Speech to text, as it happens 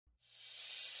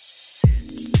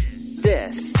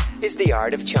is The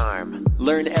Art of Charm.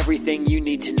 Learn everything you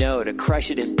need to know to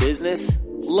crush it in business,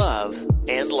 love,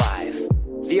 and life.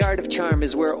 The Art of Charm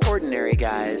is where ordinary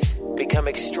guys become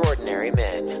extraordinary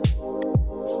men.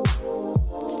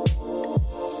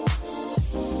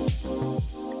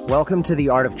 Welcome to The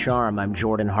Art of Charm. I'm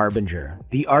Jordan Harbinger.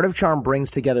 The Art of Charm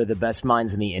brings together the best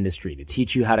minds in the industry to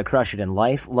teach you how to crush it in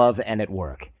life, love, and at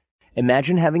work.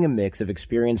 Imagine having a mix of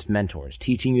experienced mentors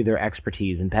teaching you their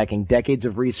expertise and packing decades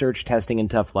of research, testing, and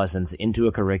tough lessons into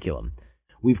a curriculum.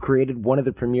 We've created one of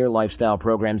the premier lifestyle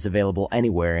programs available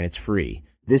anywhere, and it's free.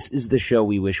 This is the show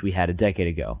we wish we had a decade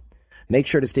ago. Make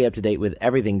sure to stay up to date with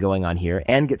everything going on here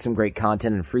and get some great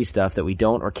content and free stuff that we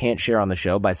don't or can't share on the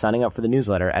show by signing up for the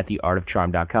newsletter at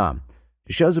theartofcharm.com.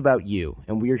 The show's about you,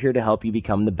 and we're here to help you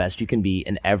become the best you can be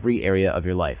in every area of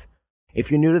your life. If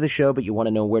you're new to the show but you want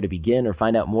to know where to begin or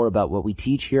find out more about what we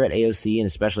teach here at AOC, and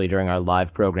especially during our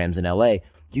live programs in LA,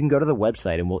 you can go to the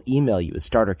website and we'll email you a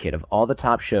starter kit of all the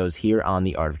top shows here on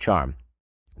The Art of Charm.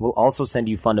 We'll also send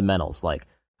you fundamentals like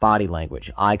body language,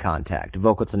 eye contact,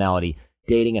 vocal tonality,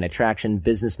 dating and attraction,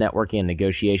 business networking and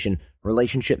negotiation,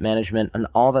 relationship management, and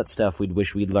all that stuff we'd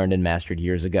wish we'd learned and mastered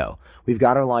years ago. We've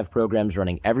got our live programs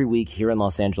running every week here in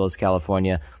Los Angeles,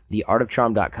 California.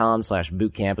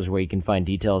 theartofcharm.com/bootcamp is where you can find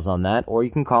details on that, or you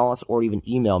can call us or even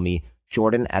email me,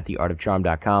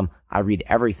 jordan@theartofcharm.com. I read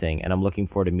everything, and I'm looking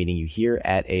forward to meeting you here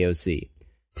at AOC.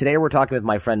 Today we're talking with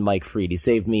my friend Mike Freed. He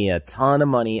saved me a ton of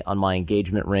money on my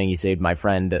engagement ring. He saved my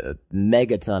friend a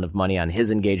mega ton of money on his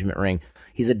engagement ring.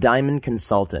 He's a diamond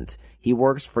consultant. He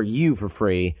works for you for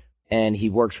free, and he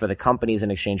works for the companies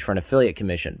in exchange for an affiliate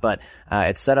commission. But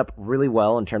it's set up really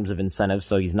well in terms of incentives,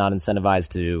 so he's not incentivized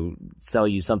to sell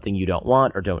you something you don't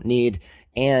want or don't need.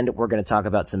 And we're going to talk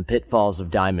about some pitfalls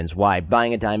of diamonds, why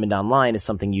buying a diamond online is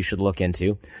something you should look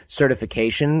into,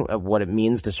 certification, what it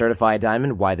means to certify a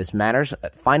diamond, why this matters,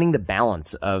 finding the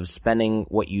balance of spending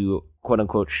what you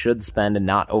quote-unquote should spend and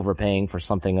not overpaying for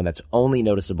something that's only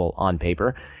noticeable on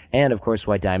paper, and of course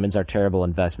why diamonds are terrible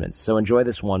investments. So enjoy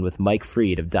this one with Mike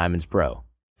Freed of Diamonds Pro.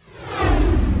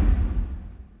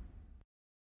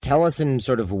 Tell us in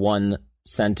sort of one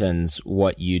sentence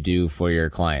what you do for your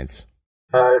clients.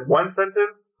 In one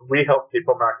sentence, we help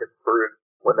people not get screwed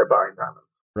when they're buying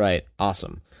diamonds. Right.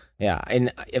 Awesome. Yeah.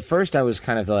 And at first I was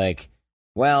kind of like,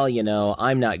 well, you know,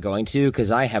 I'm not going to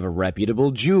because I have a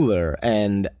reputable jeweler.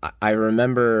 And I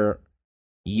remember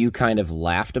you kind of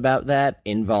laughed about that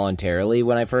involuntarily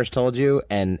when I first told you.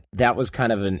 And that was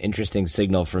kind of an interesting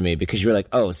signal for me because you were like,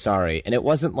 oh, sorry. And it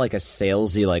wasn't like a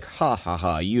salesy, like, ha, ha,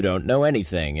 ha, you don't know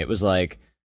anything. It was like,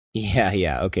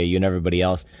 yeah, okay, you and everybody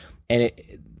else. And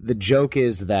the joke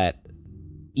is that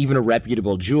even a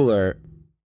reputable jeweler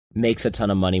makes a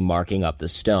ton of money marking up the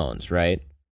stones, right?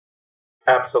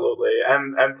 Absolutely.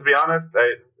 And to be honest,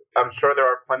 I'm sure there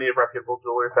are plenty of reputable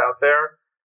jewelers out there,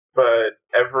 but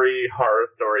every horror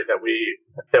story that we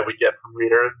get from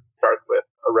readers starts with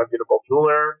a reputable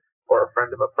jeweler or a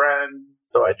friend of a friend.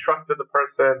 So I trusted the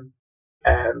person,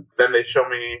 and then they show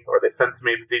me or they send to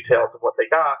me the details of what they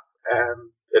got,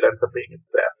 and it ends up being a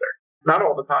disaster. Not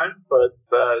all the time, but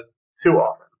too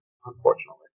often,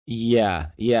 unfortunately. Yeah.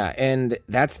 And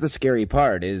that's the scary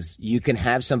part is you can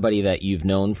have somebody that you've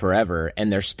known forever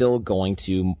and they're still going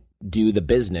to do the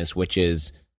business, which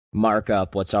is mark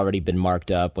up what's already been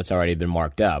marked up,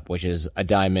 which is a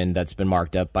diamond that's been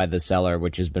marked up by the seller,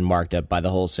 which has been marked up by the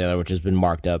wholesaler, which has been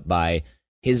marked up by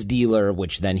his dealer,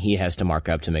 which then he has to mark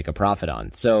up to make a profit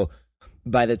on. So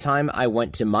by the time I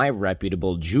went to my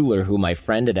reputable jeweler, who my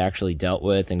friend had actually dealt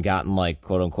with and gotten like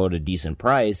quote unquote a decent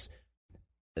price,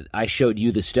 I showed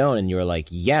you the stone and you were like,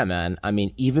 yeah, man. I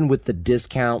mean, even with the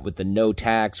discount, with the no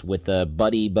tax, with the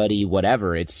buddy,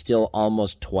 whatever, it's still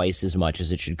almost twice as much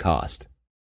as it should cost.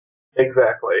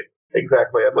 Exactly.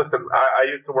 And listen, I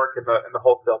used to work in the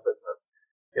wholesale business.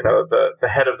 You know, the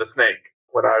head of the snake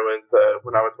when I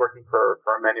was working for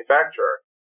a manufacturer.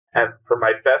 And for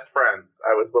my best friends,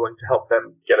 I was willing to help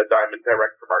them get a diamond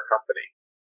direct from our company.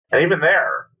 And even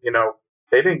there, you know,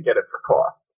 they didn't get it for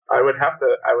cost. I would have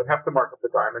to mark up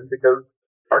the diamond because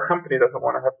our company doesn't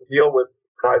want to have to deal with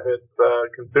private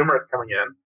consumers coming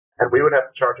in, and we would have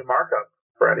to charge a markup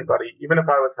for anybody, even if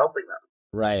I was helping them.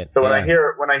 Right. So when I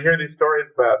hear these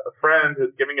stories about a friend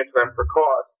who's giving it to them for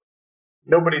cost,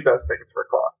 nobody does things for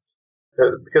cost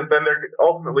because then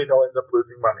they'll end up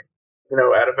losing money. You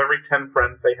know, out of every 10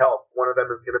 friends they help, one of them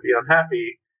is going to be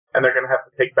unhappy, and they're going to have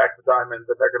to take back the diamond,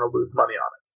 and they're going to lose money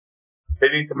on it. They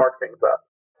need to mark things up,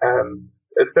 and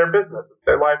it's their business, it's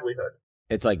their livelihood.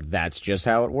 It's like, that's just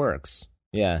how it works.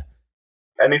 Yeah.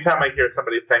 Anytime I hear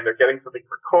somebody saying they're getting something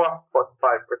for cost plus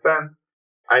 5%,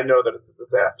 I know that it's a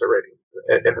disaster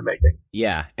rating in the making.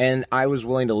 Yeah, and I was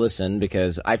willing to listen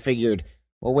because I figured,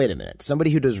 well, wait a minute.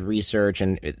 Somebody who does research,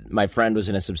 and my friend was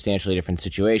in a substantially different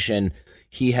situation.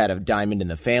 He had a diamond in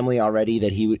the family already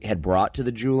that he had brought to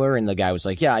the jeweler, and the guy was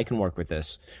like, yeah, I can work with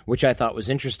this, which I thought was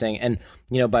interesting. And,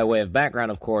 by way of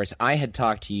background, of course, I had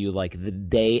talked to you like the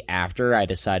day after I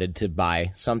decided to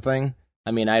buy something.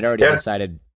 I mean, I'd already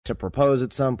decided to propose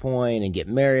at some point and get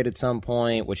married at some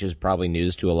point, which is probably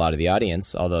news to a lot of the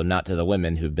audience, although not to the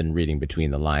women who've been reading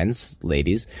between the lines,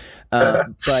 ladies.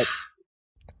 But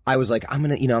I was like, I'm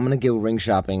gonna go ring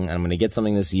shopping, and I'm gonna get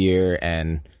something this year,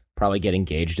 and probably get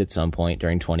engaged at some point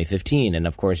during 2015. And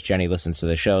of course, Jenny listens to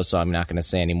the show, so I'm not going to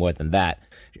say any more than that.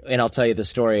 And I'll tell you the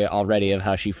story already of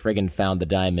how she friggin' found the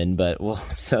diamond, but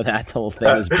so that whole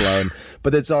thing is blown.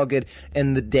 But it's all good.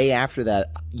 And the day after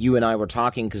that, you and I were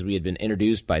talking because we had been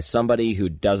introduced by somebody who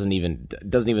doesn't even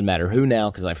matter who now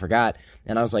because I forgot.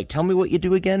 And I was like, tell me what you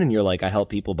do again. And you're like, I help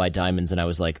people buy diamonds. And I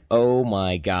was like, oh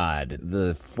my God,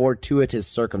 the fortuitous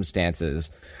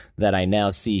circumstances that I now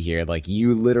see here. Like,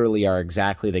 you literally are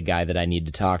exactly the guy that I need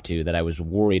to talk to that I was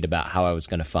worried about how I was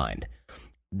going to find.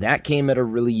 That came at a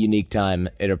really unique time,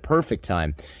 at a perfect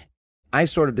time. I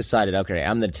sort of decided, okay,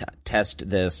 I'm going to test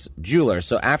this jeweler.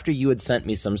 So after you had sent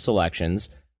me some selections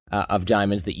of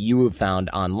diamonds that you have found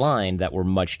online that were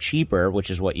much cheaper,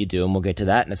 which is what you do, and we'll get to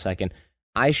that in a second,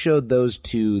 I showed those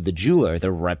to the jeweler,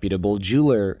 the reputable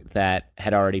jeweler that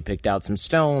had already picked out some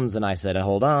stones, and I said,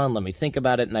 hold on, let me think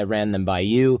about it, and I ran them by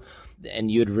you, and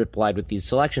you had replied with these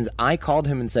selections. I called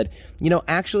him and said,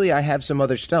 actually, I have some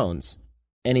other stones.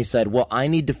 And he said, well, I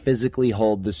need to physically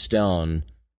hold the stone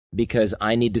because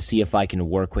I need to see if I can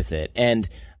work with it. And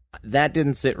that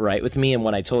didn't sit right with me, and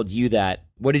when I told you that,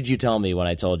 what did you tell me when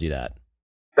I told you that?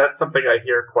 That's something I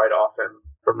hear quite often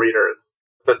from readers.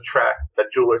 The track that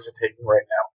jewelers are taking right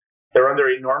now. They're under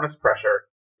enormous pressure.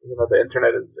 The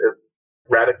internet is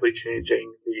radically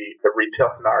changing the retail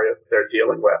scenarios that they're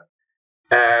dealing with.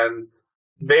 And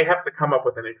they have to come up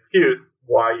with an excuse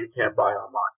why you can't buy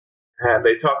online. And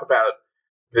they talk about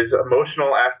these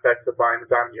emotional aspects of buying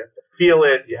the diamond. You have to feel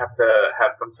it. You have to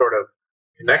have some sort of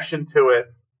connection to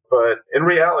it. But in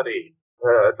reality,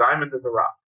 a diamond is a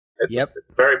rock. It's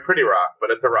a very pretty rock, but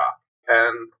it's a rock.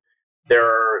 And there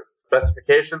are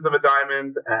specifications of a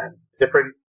diamond and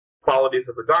different qualities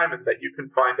of a diamond that you can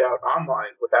find out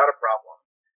online without a problem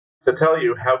to tell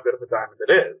you how good of a diamond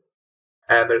it is.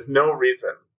 And there's no reason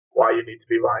why you need to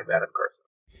be buying that in person.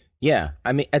 Yeah,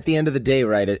 I mean, at the end of the day,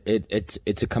 right,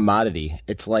 it's a commodity.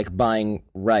 It's like buying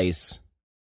rice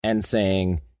and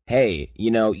saying, hey,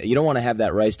 you don't want to have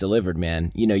that rice delivered,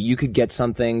 man. You could get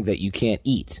something that you can't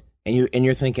eat. And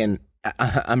you're thinking,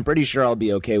 I'm pretty sure I'll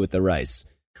be okay with the rice.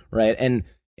 Right, and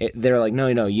they're like,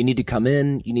 no, you need to come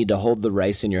in, you need to hold the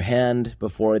rice in your hand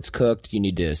before it's cooked, you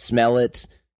need to smell it,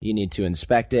 you need to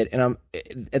inspect it, and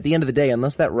at the end of the day,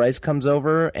 unless that rice comes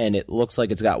over and it looks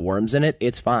like it's got worms in it,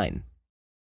 it's fine.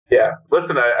 Yeah,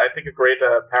 listen, I think a great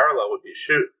parallel would be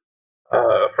shoes.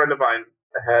 A friend of mine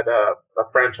had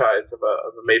a franchise of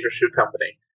a major shoe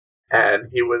company, and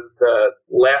he was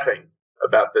laughing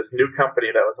about this new company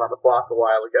that was on the block a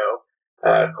while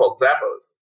ago called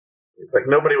Zappos. It's like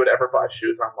nobody would ever buy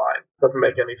shoes online. It doesn't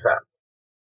make any sense.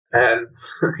 And,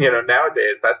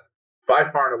 nowadays, that's by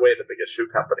far and away the biggest shoe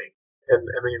company in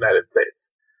the United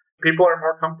States. People are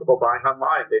more comfortable buying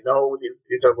online. They know these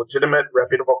are legitimate,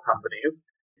 reputable companies.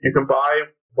 You can buy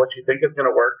what you think is going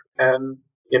to work. And,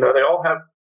 they all have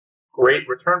great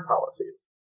return policies,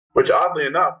 which oddly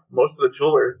enough, most of the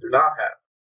jewelers do not have.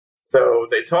 So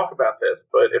they talk about this,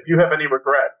 but if you have any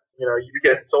regrets, you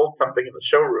get sold something in the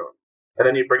showroom, and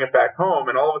then you bring it back home,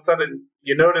 and all of a sudden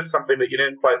you notice something that you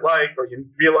didn't quite like, or you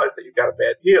realize that you got a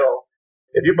bad deal.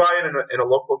 If you buy it in a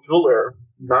local jeweler,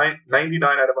 99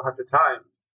 out of 100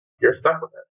 times, you're stuck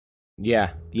with it.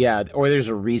 Yeah. Or there's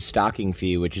a restocking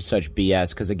fee, which is such BS,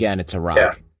 because again, it's a rock.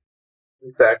 Yeah,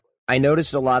 exactly. I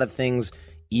noticed a lot of things,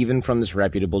 even from this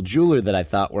reputable jeweler, that I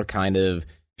thought were kind of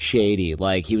shady.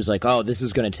 Like, he was like, oh, this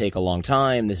is going to take a long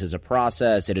time. This is a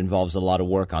process. It involves a lot of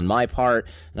work on my part.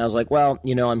 And I was like, well,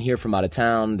 I'm here from out of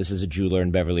town. This is a jeweler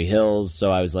in Beverly Hills.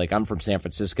 So I was like, I'm from San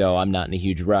Francisco. I'm not in a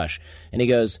huge rush. And he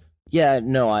goes, yeah,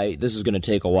 no, this is going to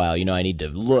take a while. I need to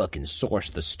look and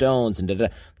source the stones and da-da.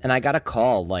 And I got a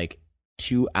call like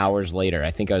 2 hours later.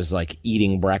 I think I was like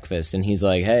eating breakfast. And he's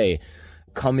like, hey,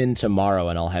 come in tomorrow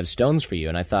and I'll have stones for you.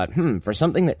 And I thought, for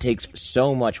something that takes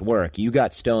so much work, you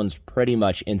got stones pretty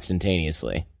much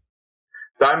instantaneously.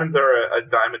 Diamonds are a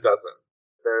dime a dozen.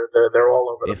 They're all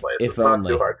over the place. If it's only. not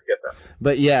too hard to get them.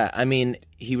 But yeah, I mean,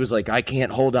 he was like, I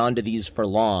can't hold on to these for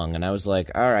long. And I was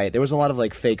like, all right. There was a lot of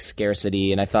like fake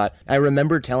scarcity. And I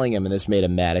remember telling him, and this made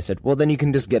him mad. I said, well, then you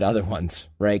can just get other ones,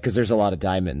 right? Because there's a lot of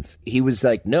diamonds. He was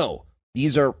like, no,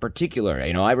 these are particular.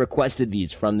 I requested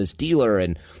these from this dealer,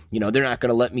 and, they're not going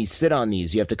to let me sit on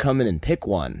these. You have to come in and pick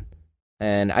one.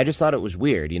 And I just thought it was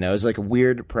weird. It was like a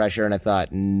weird pressure. And I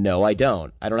thought, no, I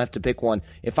don't. I don't have to pick one.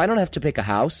 If I don't have to pick a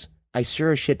house, I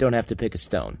sure as shit don't have to pick a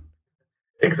stone.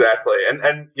 Exactly. And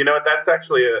that's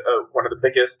actually one of the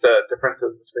biggest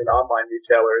differences between online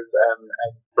retailers and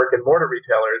brick and mortar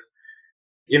retailers.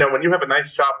 When you have a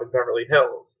nice shop in Beverly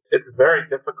Hills, it's very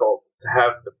difficult to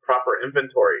have the proper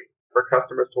inventory for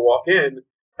customers to walk in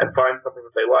and find something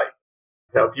that they like.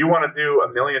 If you want to do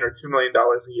 $1 million or $2 million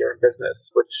a year in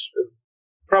business, which is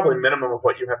probably minimum of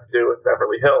what you have to do in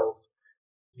Beverly Hills,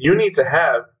 you need to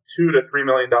have $2 to $3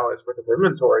 million worth of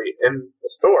inventory in the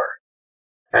store.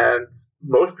 And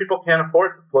most people can't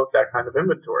afford to float that kind of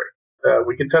inventory.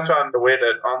 We can touch on the way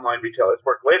that online retailers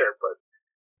work later,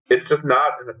 but it's just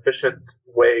not an efficient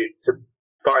way to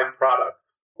find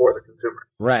products for the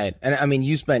consumers. Right. And I mean,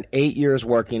 you spent 8 years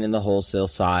working in the wholesale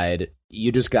side.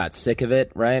 You just got sick of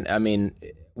it, right? I mean,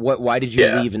 why did you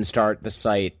leave and start the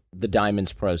site, the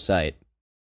Diamonds Pro site?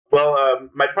 Well,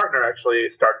 my partner actually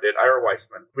started it, Ira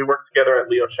Weissman. We worked together at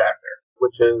Leo Schachter,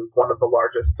 which is one of the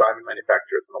largest diamond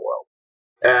manufacturers in the world.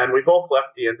 And we both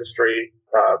left the industry.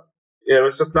 It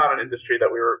was just not an industry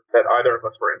that either of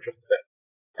us were interested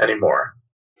in anymore.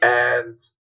 And,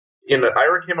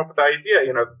 Ira came up with the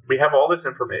idea, we have all this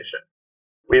information.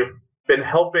 We've been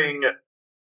helping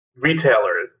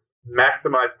retailers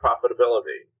maximize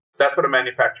profitability. That's what a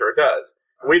manufacturer does.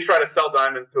 We try to sell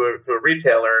diamonds to a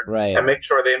retailer and make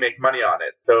sure they make money on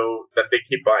it so that they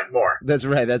keep buying more. That's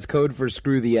right. That's code for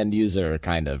screw the end user,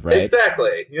 kind of, right?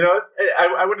 Exactly.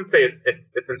 I wouldn't say it's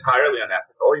entirely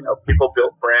unethical. People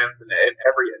build brands in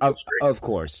every industry. Of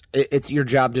course. It's your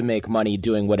job to make money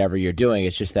doing whatever you're doing.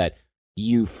 It's just that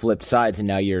you flipped sides, and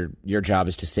now your job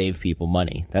is to save people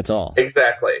money. That's all.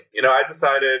 Exactly. I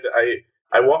decided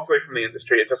I walked away from the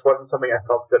industry. It just wasn't something I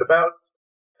felt good about.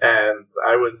 And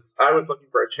I was looking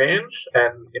for a change,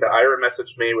 and Ira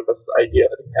messaged me with this idea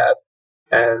that he had,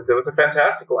 and it was a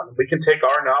fantastic one. We can take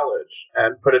our knowledge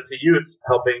and put it to use,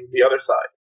 helping the other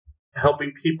side,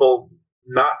 helping people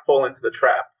not fall into the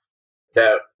traps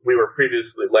that we were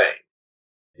previously laying.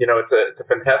 It's a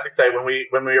fantastic site. When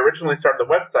we originally started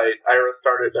the website, Ira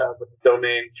started with the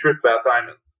domain Truth About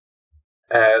Diamonds,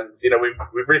 and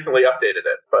we've recently updated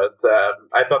it. But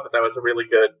I thought that was a really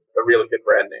good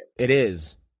brand name. It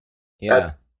is.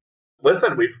 Yeah.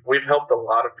 Listen, we've helped a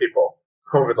lot of people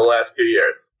over the last few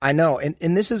years. I know,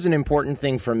 and this is an important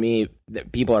thing for me.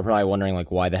 That people are probably wondering,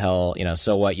 like, why the hell,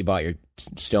 so what? You bought your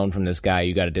stone from this guy,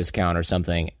 you got a discount or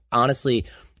something. Honestly,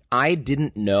 I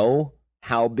didn't know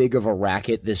how big of a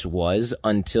racket this was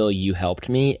until you helped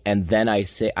me, and then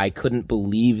I couldn't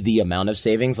believe the amount of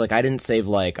savings. Like, I didn't save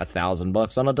like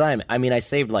 $1,000 on a diamond. I mean, I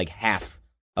saved like half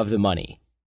of the money,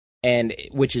 and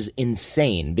which is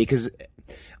insane because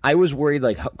I was worried,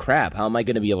 like, crap, how am I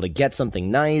going to be able to get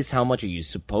something nice? How much are you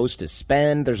supposed to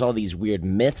spend? There's all these weird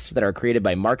myths that are created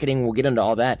by marketing. We'll get into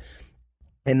all that.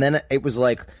 And then it was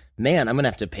like, man, I'm going to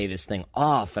have to pay this thing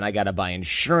off, and I got to buy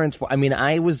insurance for. I mean,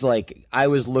 I was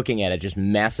looking at it, just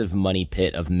massive money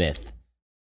pit of myth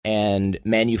and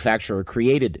manufacturer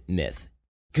created myth.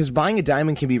 Because buying a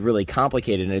diamond can be really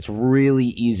complicated, and it's really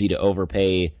easy to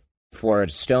overpay for a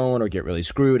stone or get really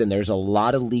screwed. And there's a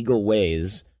lot of legal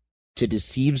ways to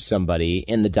deceive somebody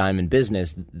in the diamond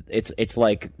business. It's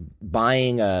like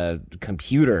buying a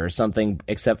computer or something,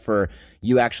 except for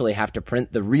you actually have to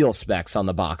print the real specs on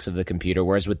the box of the computer.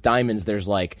 Whereas with diamonds, there's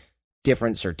like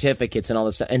different certificates and all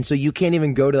this stuff. And so you can't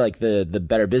even go to like the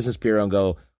Better Business Bureau and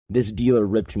go, this dealer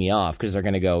ripped me off, because they're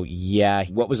going to go, yeah,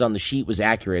 what was on the sheet was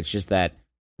accurate. It's just that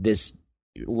this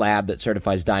lab that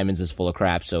certifies diamonds is full of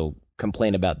crap. So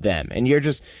complain about them. And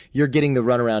you're getting the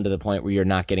runaround to the point where you're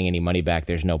not getting any money back.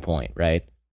 There's no point, right?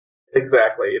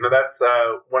 Exactly. That's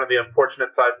one of the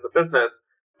unfortunate sides of the business.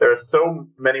 There are so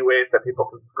many ways that people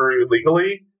can screw you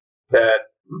legally that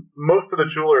most of the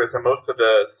jewelers and most of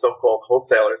the so-called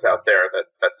wholesalers out there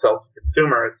that sell to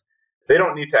consumers, they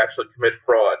don't need to actually commit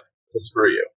fraud to screw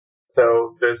you.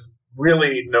 So there's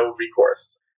really no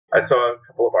recourse. I saw a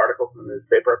couple of articles in the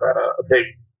newspaper about a big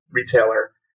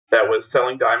retailer that was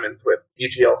selling diamonds with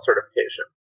EGL certification,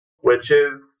 which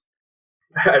is,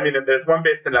 I mean, there's one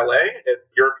based in LA.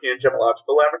 It's European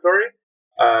Gemological Laboratory.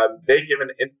 They give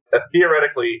a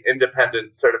theoretically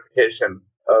independent certification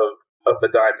of the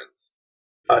diamonds.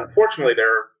 Unfortunately,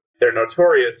 they're they're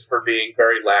notorious for being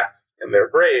very lax in their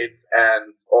grades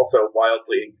and also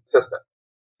wildly inconsistent.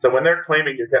 So when they're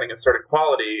claiming you're getting a certain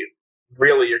quality,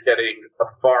 really you're getting a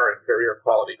far inferior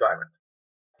quality diamond.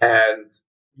 And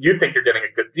you think you're getting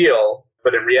a good deal,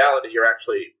 but in reality you're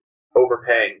actually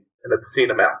overpaying an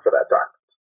obscene amount for that diamond.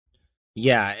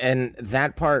 Yeah, and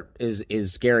that part is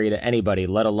scary to anybody,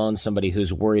 let alone somebody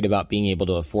who's worried about being able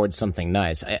to afford something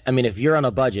nice. I mean, if you're on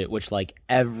a budget, which like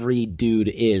every dude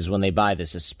is when they buy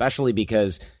this, especially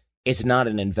because it's not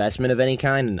an investment of any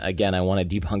kind. And again, I want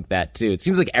to debunk that too. It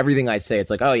seems like everything I say, it's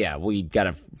like, oh yeah, we got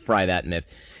to fry that myth.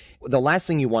 The last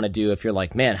thing you want to do if you're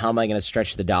like, man, how am I going to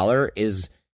stretch the dollar is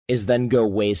then go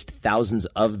waste thousands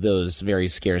of those very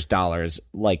scarce dollars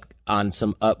like on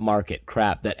some upmarket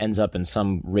crap that ends up in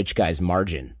some rich guy's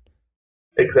margin.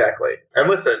 Exactly. And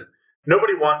listen,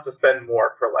 nobody wants to spend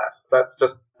more for less. That's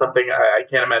just something I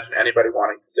can't imagine anybody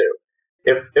wanting to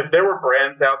do. If there were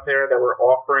brands out there that were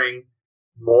offering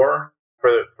more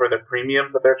for the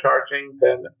premiums that they're charging,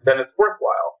 then it's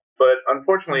worthwhile. But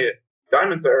unfortunately,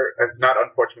 diamonds are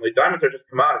just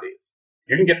commodities.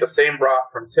 You can get the same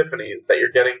rock from Tiffany's that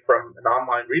you're getting from an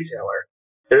online retailer.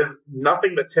 There's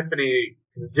nothing that Tiffany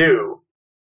can do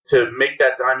to make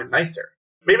that diamond nicer.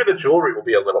 Maybe the jewelry will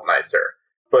be a little nicer,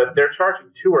 but they're charging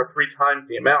 2 or 3 times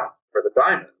the amount for the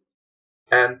diamond.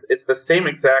 And it's the same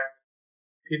exact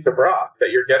piece of rock that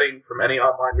you're getting from any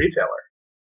online retailer.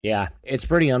 Yeah, it's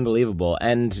pretty unbelievable.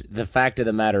 And the fact of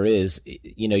the matter is,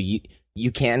 you know,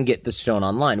 you can get the stone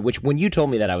online, which when you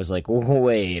told me that, I was like,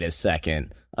 wait a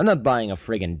second. I'm not buying a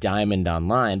friggin' diamond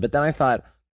online. But then I thought,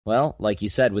 well, like you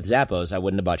said, with Zappos, I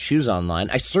wouldn't have bought shoes online.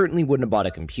 I certainly wouldn't have bought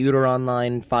a computer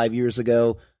online 5 years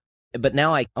ago. But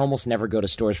now I almost never go to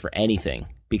stores for anything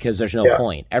because there's no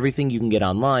point. Everything you can get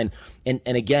online. And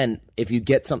again, if you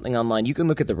get something online, you can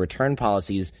look at the return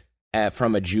policies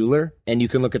from a jeweler, and you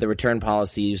can look at the return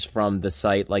policies from the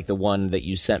site like the one that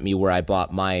you sent me where I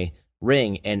bought my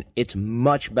ring, and it's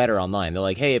much better online. They're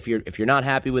like, hey, if you're not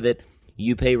happy with it,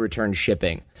 you pay return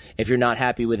shipping. If you're not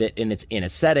happy with it and it's in a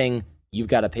setting, you've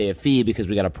got to pay a fee because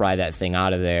we got to pry that thing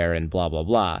out of there and blah, blah,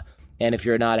 blah. And if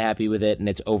you're not happy with it and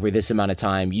it's over this amount of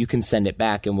time, you can send it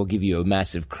back and we'll give you a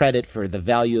massive credit for the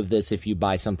value of this if you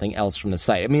buy something else from the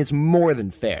site. I mean, it's more than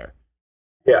fair.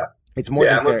 Yeah. It's more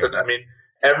than fair. Listen, I mean,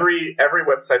 every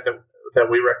website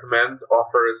that we recommend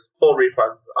offers full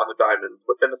refunds on the diamonds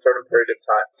within a certain period of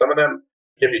time. Some of them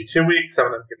give you 2 weeks, some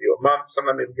of them give you a month, some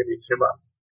of them even give you 2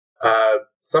 months.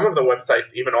 Some of the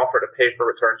websites even offer to pay for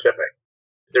return shipping.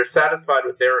 They're satisfied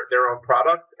with their own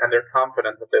product, and they're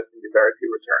confident that there's going to be very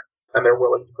few returns, and they're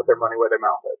willing to put their money where their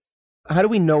mouth is. How do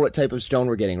we know what type of stone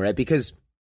we're getting, right? Because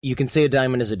you can say a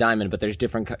diamond is a diamond, but there's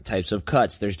different types of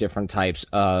cuts. There's different types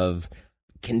of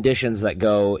conditions that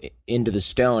go into the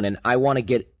stone, and I want to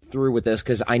get through with this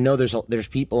because I know there's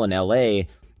people in LA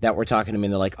that were talking to me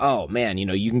and they're like, oh man, you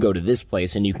know, you can go to this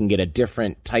place and you can get a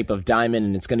different type of diamond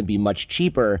and it's going to be much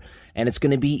cheaper and it's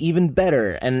going to be even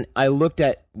better. And I looked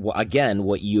at, again,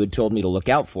 what you had told me to look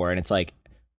out for, and it's like,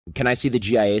 can I see the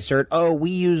GIA cert? Oh, we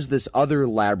use this other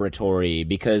laboratory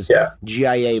because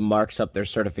GIA marks up their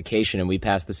certification and we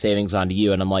pass the savings on to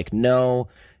you. And I'm like, no,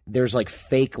 there's like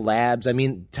fake labs. I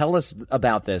mean, tell us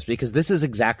about this, because this is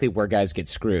exactly where guys get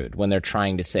screwed when they're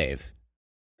trying to save.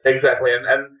 Exactly.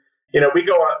 And you know, we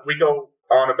go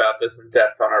on about this in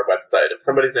depth on our website. If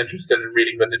somebody's interested in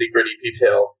reading the nitty-gritty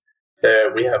details,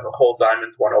 we have a whole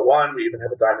Diamonds 101. We even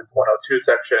have a Diamonds 102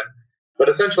 section. But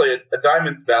essentially, a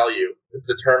diamond's value is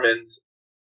determined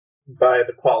by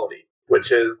the quality,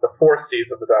 which is the 4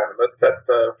 C's of the diamond. That's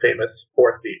the famous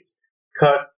 4 C's: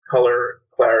 cut, color,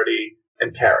 clarity,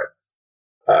 and carats.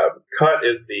 Cut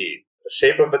is the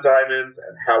shape of the diamond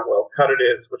and how well cut it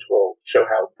is, which will show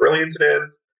how brilliant it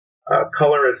is.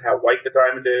 Color is how white the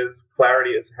diamond is.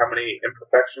 Clarity is how many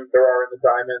imperfections there are in the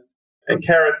diamond. And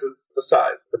carats is the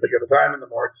size. The bigger the diamond, the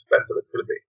more expensive it's going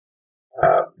to be.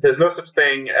 There's no such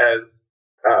thing as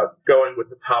going with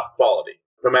the top quality.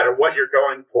 No matter what you're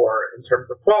going for in terms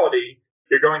of quality,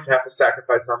 you're going to have to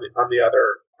sacrifice on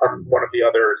one of the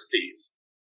other C's.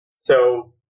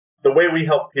 So the way we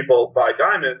help people buy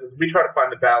diamonds is we try to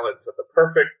find the balance of the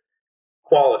perfect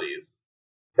qualities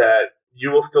that you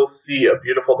will still see a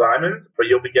beautiful diamond, but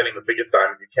you'll be getting the biggest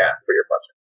diamond you can for your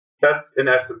budget. That's, in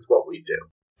essence, what we do.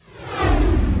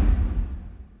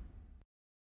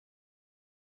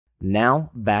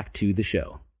 Now, back to the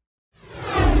show.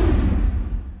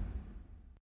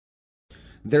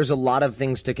 There's a lot of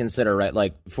things to consider, right?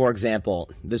 Like, for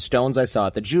example, the stones I saw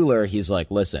at the jeweler, he's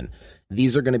like, listen,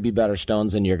 these are going to be better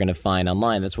stones than you're going to find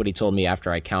online. That's what he told me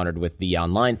after I countered with the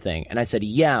online thing. And I said,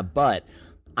 yeah, but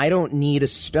I don't need a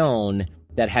stone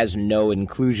that has no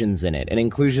inclusions in it. And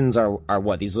inclusions are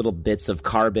what? These little bits of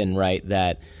carbon, right,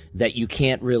 that you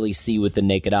can't really see with the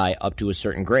naked eye up to a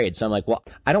certain grade. So I'm like, well,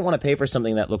 I don't want to pay for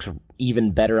something that looks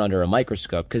even better under a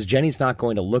microscope, because Jenny's not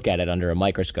going to look at it under a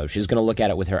microscope. She's going to look at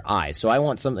it with her eye. So I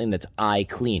want something that's eye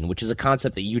clean, which is a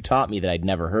concept that you taught me that I'd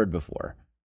never heard before.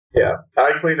 Yeah,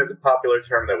 eye clean is a popular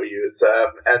term that we use.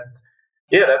 And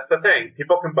yeah, that's the thing.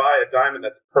 People can buy a diamond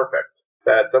that's perfect,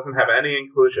 that doesn't have any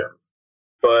inclusions,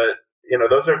 but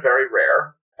those are very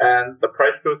rare, and the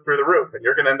price goes through the roof, and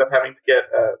you're going to end up having to get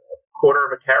a quarter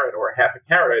of a carat or a half a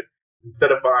carat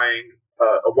instead of buying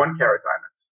a 1 carat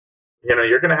diamond.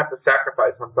 You're going to have to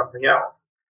sacrifice on something else.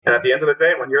 And at the end of the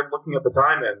day, when you're looking at the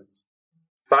diamonds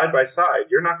side by side,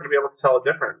 you're not going to be able to tell a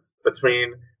difference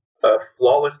between a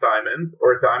flawless diamond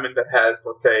or a diamond that has,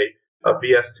 let's say, a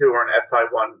VS2 or an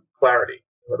SI1 clarity.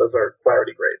 Those are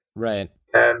clarity grades. Right.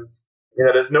 And,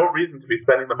 there's no reason to be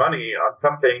spending the money on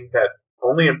something that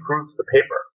only improves the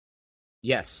paper.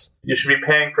 Yes. You should be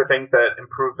paying for things that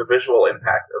improve the visual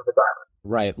impact of the diamond.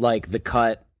 Right, like the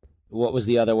cut. What was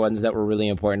the other ones that were really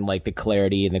important, like the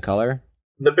clarity and the color?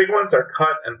 The big ones are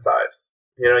cut and size.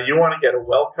 You want to get a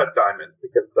well-cut diamond,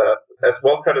 because as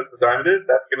well-cut as the diamond is,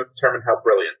 that's going to determine how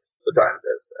brilliant the diamond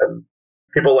is. And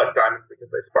people like diamonds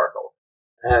because they sparkle.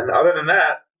 And other than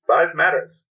that, size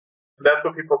matters. That's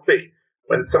what people see.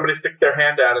 When somebody sticks their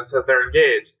hand out and says they're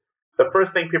engaged, the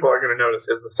first thing people are going to notice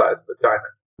is the size of the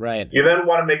diamond. Right. You then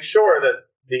want to make sure that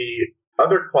the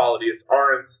other qualities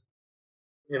aren't,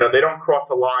 they don't cross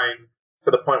a line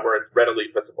to the point where it's readily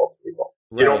visible to people.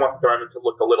 Right. You don't want the diamond to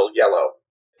look a little yellow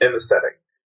in the setting,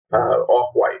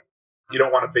 off-white. You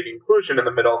don't want a big inclusion in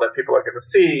the middle that people are going to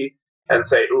see and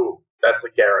say, ooh, that's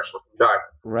a garish-looking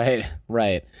diamond.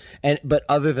 Right. But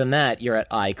other than that, you're at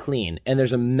eye clean. And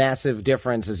there's a massive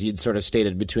difference, as you'd sort of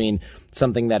stated, between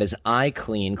something that is eye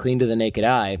clean to the naked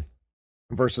eye,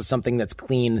 versus something that's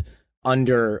clean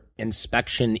under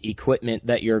inspection equipment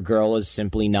that your girl is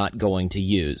simply not going to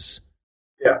use.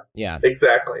 Yeah.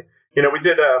 Exactly. We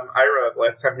did Ira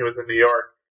last time he was in New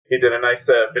York. He did a nice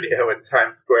video in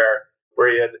Times Square where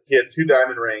he had 2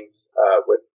 diamond rings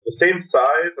with the same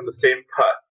size and the same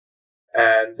cut.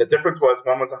 And the difference was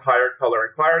one was a higher color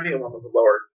and clarity and one was a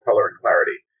lower color and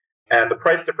clarity. And the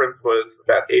price difference was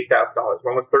about $8,000.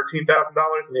 One was $13,000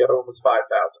 and the other one was $5,000.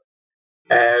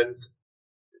 And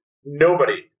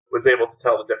nobody was able to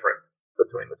tell the difference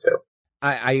between the two.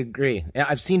 I agree.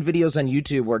 I've seen videos on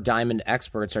YouTube where diamond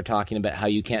experts are talking about how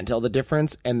you can't tell the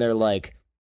difference, and they're like,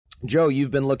 Joe,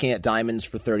 you've been looking at diamonds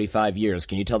for 35 years.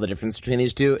 Can you tell the difference between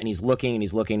these two? And he's looking, and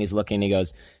he's looking, and he's looking, and he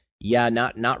goes, yeah,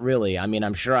 not really. I mean,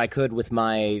 I'm sure I could with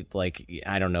my,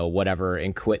 I don't know, whatever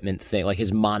equipment thing, like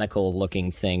his monocle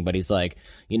looking thing. But he's like,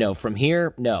 from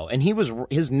here, no. And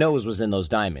his nose was in those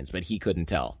diamonds, but he couldn't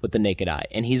tell with the naked eye.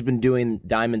 And he's been doing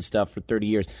diamond stuff for 30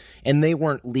 years. And they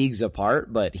weren't leagues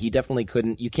apart, but he definitely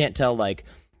couldn't. You can't tell,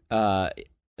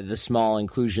 the small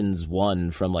inclusions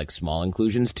 1 from, small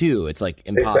inclusions 2. It's,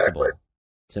 impossible. Exactly.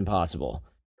 It's impossible.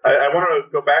 I want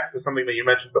to go back to something that you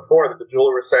mentioned before, that the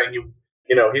jeweler was saying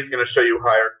he's going to show you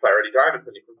higher clarity diamonds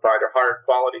than you can find, or higher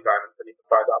quality diamonds than you can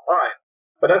find online.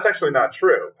 But that's actually not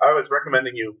true. I was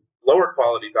recommending you lower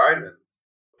quality diamonds,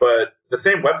 but the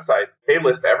same websites, they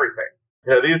list everything.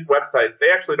 These websites,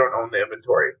 they actually don't own the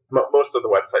inventory. Most of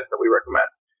the websites that we recommend,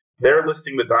 they're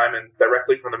listing the diamonds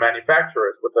directly from the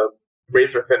manufacturers with a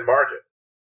razor thin margin.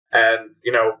 And,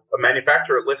 a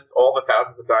manufacturer lists all the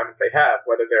thousands of diamonds they have,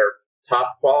 whether they're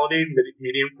top quality,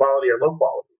 medium quality, or low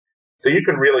quality. So you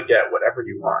can really get whatever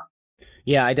you want.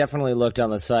 Yeah, I definitely looked on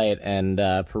the site and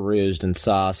perused and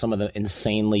saw some of the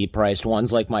insanely priced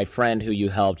ones, like my friend who you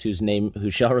helped, who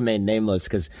shall remain nameless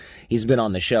because he's been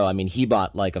on the show. I mean, he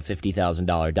bought a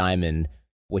 $50,000 diamond,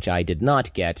 which I did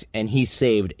not get, and he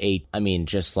saved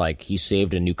he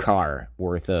saved a new car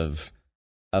worth of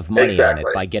money on it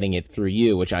by getting it through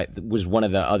you, which was one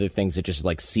of the other things that just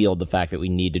sealed the fact that we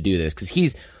need to do this,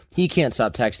 because he can't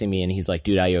stop texting me, and he's like,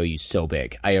 dude, I owe you so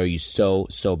big. I owe you so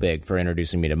big for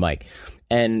introducing me to Mike.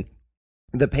 And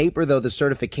the paper, though, the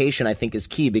certification, I think is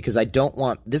key, because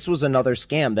this was another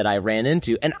scam that I ran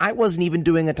into, and I wasn't even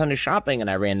doing a ton of shopping, and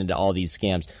I ran into all these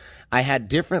scams. I had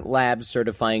different labs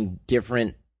certifying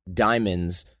different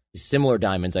diamonds, similar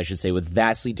diamonds, I should say, with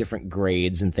vastly different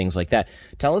grades and things like that.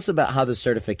 Tell us about how the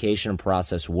certification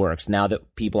process works. Now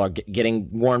that people are getting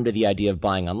warm to the idea of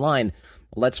buying online,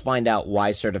 let's find out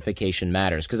why certification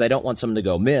matters, because I don't want someone to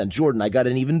go, man, Jordan, I got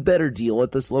an even better deal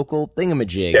at this local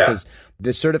thingamajig, because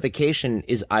the certification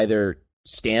is either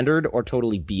standard or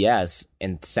totally BS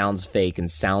and sounds fake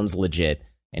and sounds legit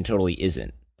and totally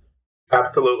isn't.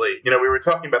 Absolutely. We were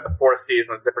talking about the 4 C's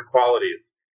and the different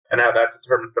qualities and how that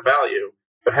determines the value.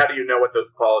 But how do you know what those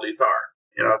qualities are?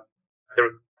 You know,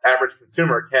 the average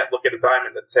consumer can't look at a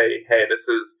diamond and say, hey, this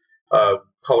is a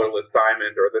colorless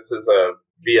diamond, or this is a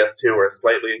VS2 or a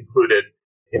slightly included,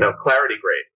 clarity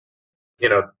grade.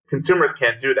 Consumers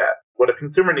can't do that. What a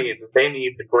consumer needs is they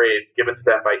need the grades given to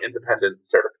them by independent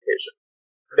certification.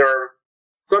 There are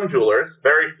some jewelers,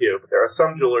 very few, but there are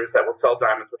some jewelers that will sell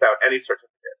diamonds without any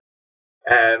certificate.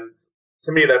 And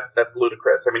to me, that's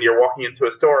ludicrous. I mean, you're walking into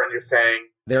a store and you're saying,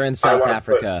 they're in South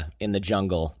Africa in the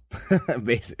jungle.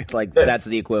 Basically, like that's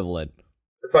the equivalent.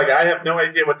 It's like, I have no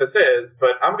idea what this is,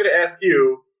 but I'm going to ask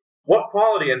you what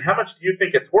quality and how much do you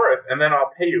think it's worth, and then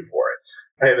I'll pay you for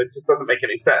it. And it just doesn't make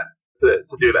any sense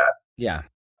to do that. Yeah.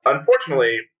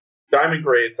 Unfortunately, diamond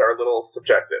grades are a little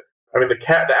subjective. I mean,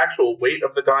 the actual weight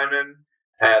of the diamond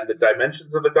and the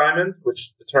dimensions of the diamond,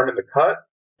 which determine the cut,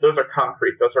 those are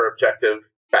concrete. Those are objective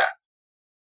facts.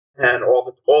 And all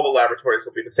the laboratories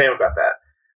will be the same about that.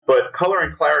 But color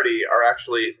and clarity are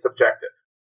actually subjective.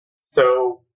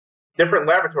 So different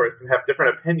laboratories can have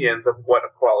different opinions of what a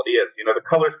quality is. The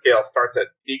color scale starts at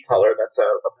D color, that's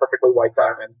a perfectly white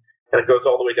diamond, and it goes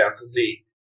all the way down to Z.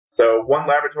 So one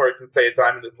laboratory can say a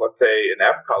diamond is, let's say, an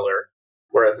F color,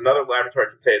 whereas another laboratory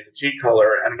can say it's a G color,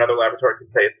 and another laboratory can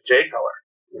say it's a J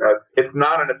color. It's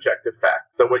not an objective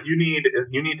fact. So what you need is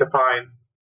you need to find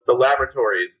the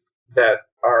laboratories that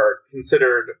are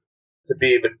considered to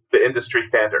be the industry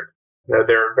standard.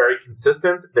 They're very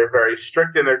consistent. They're very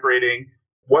strict in their grading.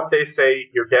 What they say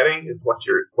you're getting is what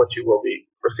you will be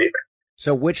receiving.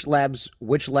 So which labs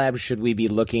should we be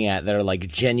looking at that are like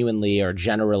genuinely or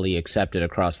generally accepted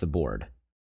across the board?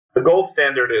 The gold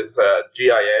standard is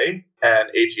GIA and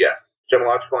AGS,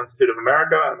 Gemological Institute of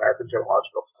America and American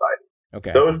Gemological Society.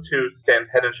 Okay. Those two stand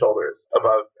head and shoulders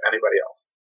above anybody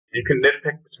else. You can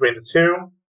nitpick between the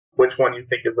two, which one you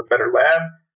think is a better lab,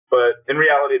 but in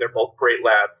reality, they're both great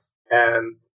labs,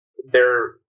 and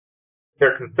they're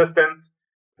consistent.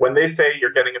 When they say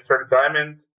you're getting a certain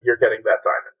diamond, you're getting that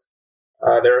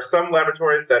diamond. There are some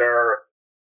laboratories that are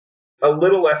a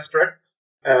little less strict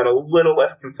and a little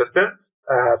less consistent.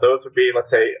 Those would be,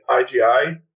 let's say,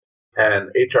 IGI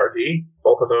and HRD.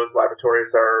 Both of those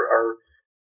laboratories are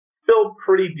still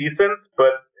pretty decent,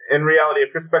 but in reality,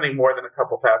 if you're spending more than a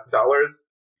couple $1,000s,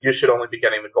 you should only be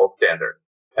getting the gold standard.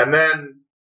 And then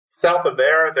south of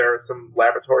there are some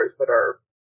laboratories that are,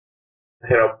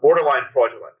 borderline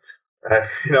fraudulent.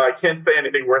 I can't say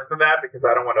anything worse than that because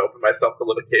I don't want to open myself to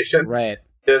litigation. Right.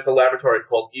 There's a laboratory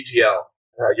called EGL,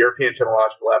 European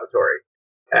Gemological Laboratory,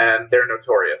 and they're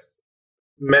notorious.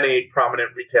 Many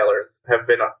prominent retailers have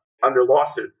been under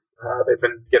lawsuits. They've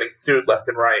been getting sued left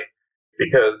and right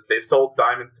because they sold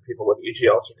diamonds to people with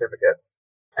EGL certificates.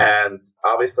 And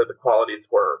obviously the qualities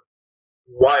were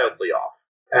wildly off.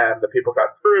 And the people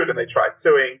got screwed and they tried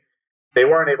suing. They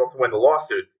weren't able to win the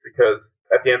lawsuits because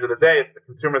at the end of the day, it's the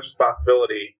consumer's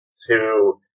responsibility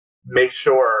to make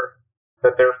sure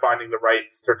that they're finding the right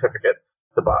certificates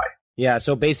to buy. Yeah,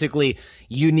 so basically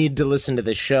you need to listen to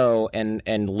the show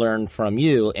and learn from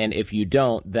you. And if you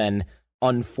don't, then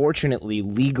unfortunately,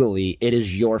 legally, it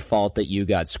is your fault that you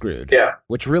got screwed. Yeah.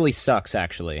 Which really sucks,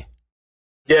 actually.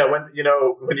 Yeah, when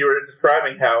you were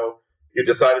describing how you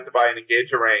decided to buy an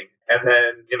engagement ring, and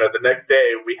then, the next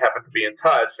day we happened to be in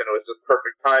touch, and it was just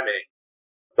perfect timing.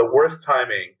 The worst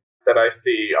timing that I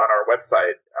see on our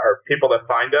website are people that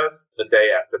find us the day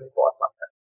after they bought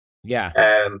something. Yeah.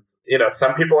 And,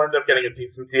 some people end up getting a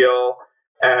decent deal,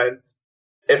 and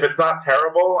if it's not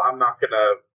terrible, I'm not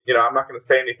gonna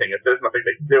say anything if there's nothing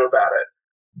they can do about it.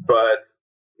 But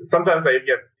sometimes I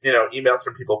get, emails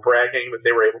from people bragging that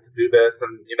they were able to do this,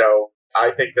 and,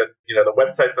 I think that, the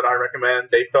websites that I recommend,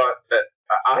 they thought that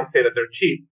I say that they're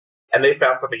cheap, and they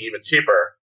found something even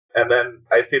cheaper. And then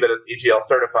I see that it's EGL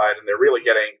certified, and they're really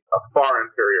getting a far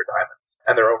inferior diamond,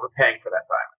 and they're overpaying for that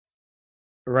diamond.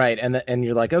 Right, and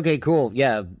you're like, okay, cool,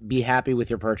 yeah, be happy with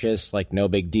your purchase, like no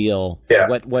big deal. Yeah.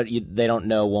 What they don't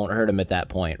know won't hurt them at that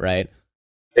point, right?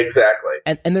 Exactly.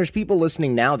 And there's people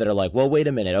listening now that are like, well, wait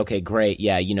a minute. Okay, great.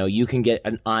 Yeah, you can get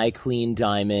an eye clean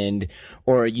diamond,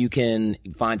 or you can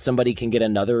find somebody can get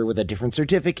another with a different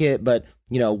certificate. But,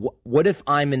 what if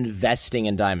I'm investing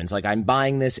in diamonds? Like, I'm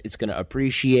buying this. It's going to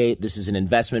appreciate. This is an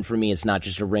investment for me. It's not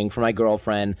just a ring for my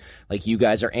girlfriend. Like, you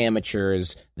guys are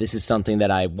amateurs. This is something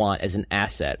that I want as an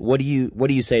asset. What do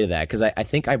you say to that? Because I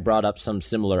think I brought up some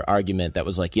similar argument that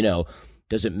was like,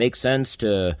 does it make sense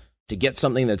to get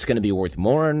something that's going to be worth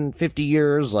more in 50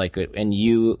 years, and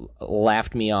you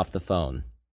laughed me off the phone.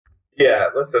 Yeah,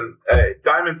 listen,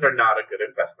 diamonds are not a good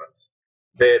investment.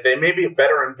 They may be a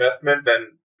better investment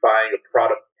than buying a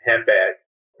Prada handbag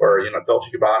or,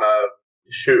 Dolce & Gabbana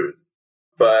shoes.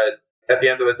 But at the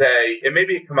end of the day, it may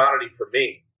be a commodity for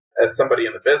me as somebody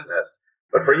in the business,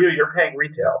 but for you, you're paying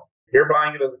retail. You're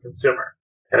buying it as a consumer.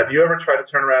 And if you ever try to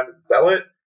turn around and sell it,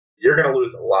 you're going to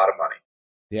lose a lot of money.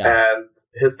 Yeah. And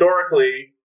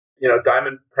historically,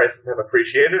 diamond prices have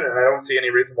appreciated, and I don't see any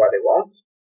reason why they won't.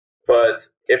 But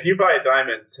if you buy a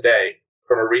diamond today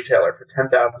from a retailer for $10,000,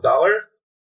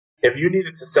 if you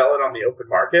needed to sell it on the open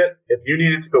market, if you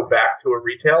needed to go back to a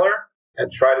retailer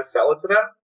and try to sell it to them,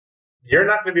 you're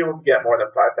not going to be able to get more than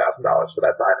 $5,000 for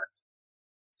that diamond.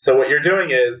 So what you're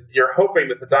doing is you're hoping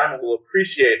that the diamond will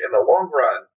appreciate in the long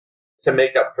run to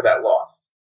make up for that loss.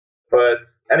 But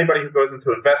anybody who goes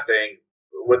into investing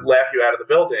would laugh you out of the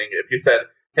building if you said,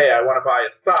 hey, I want to buy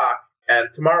a stock, and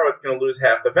tomorrow it's going to lose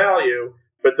half the value,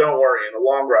 but don't worry, in the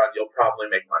long run, you'll probably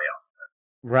make money on it.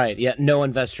 Right, yeah, no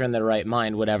investor in their right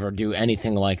mind would ever do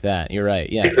anything like that. You're right,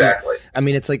 yeah. Exactly. I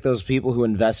mean, it's like those people who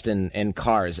invest in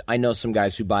cars. I know some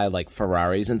guys who buy, like,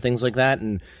 Ferraris and things like that,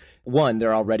 and one,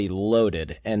 they're already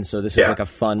loaded, and so this is like a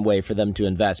fun way for them to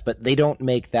invest, but they don't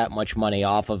make that much money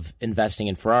off of investing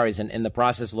in Ferraris, and the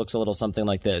process looks a little something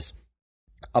like this.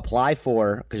 Apply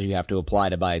for, because you have to apply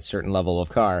to buy a certain level of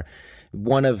car,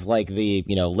 one of like the,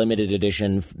 limited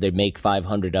edition, they make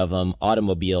 500 of them,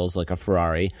 automobiles like a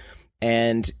Ferrari,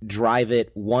 and drive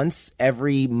it once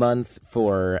every month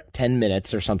for 10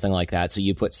 minutes or something like that. So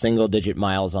you put single digit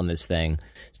miles on this thing.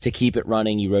 To keep it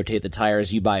running, you rotate the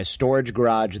tires, you buy a storage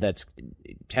garage that's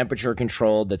temperature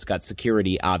controlled, that's got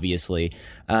security, obviously,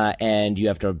 and you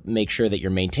have to make sure that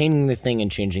you're maintaining the thing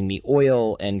and changing the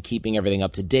oil and keeping everything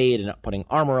up to date and putting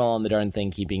Armor All on the darn thing,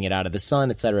 keeping it out of the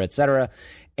sun, et cetera, et cetera.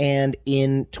 And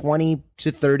in 20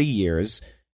 to 30 years,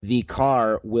 the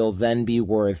car will then be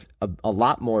worth a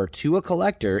lot more to a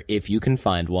collector, if you can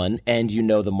find one, and you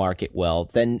know the market well,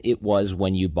 than it was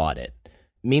when you bought it.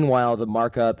 Meanwhile, the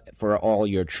markup for all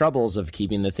your troubles of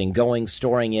keeping the thing going,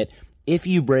 storing it, if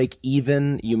you break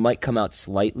even, you might come out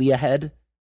slightly ahead,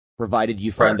 provided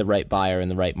you find the right buyer in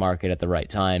the right market at the right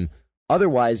time.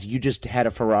 Otherwise, you just had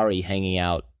a Ferrari hanging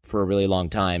out for a really long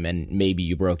time, and maybe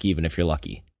you broke even if you're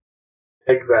lucky.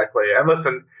 Exactly. And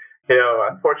listen,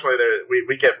 unfortunately,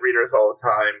 we get readers all the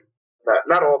time,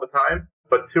 not all the time,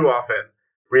 but too often,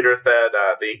 readers that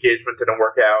the engagement didn't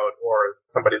work out or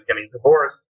somebody's getting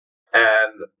divorced,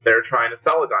 and they're trying to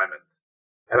sell a diamond.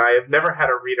 And I have never had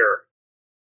a reader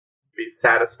be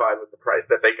satisfied with the price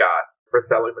that they got for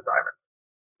selling the diamond.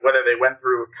 Whether they went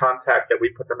through a contact that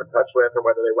we put them in touch with, or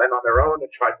whether they went on their own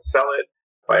and tried to sell it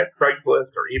via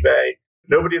Craigslist or eBay,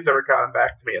 nobody's ever gotten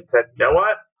back to me and said, you know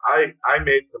what? I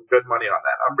made some good money on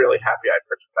that. I'm really happy I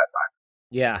purchased that diamond.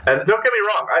 Yeah. And don't get me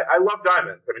wrong, I love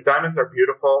diamonds. I mean, diamonds are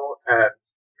beautiful and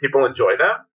people enjoy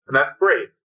them, and that's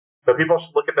great. But people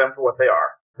should look at them for what they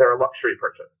are. They're a luxury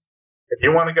purchase. If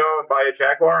you want to go and buy a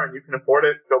Jaguar and you can afford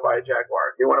it, go buy a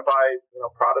Jaguar. If you want to buy,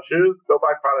 Prada shoes, go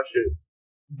buy Prada shoes.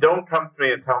 Don't come to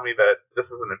me and tell me that this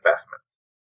is an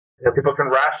investment. People can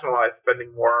rationalize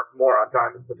spending more on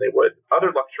diamonds than they would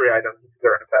other luxury items because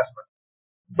they're an investment.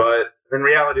 But in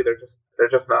reality, they're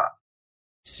just not.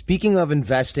 Speaking of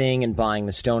investing and buying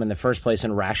the stone in the first place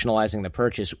and rationalizing the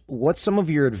purchase, what's some of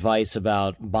your advice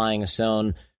about buying a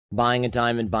stone, buying a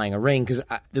diamond, buying a ring? Because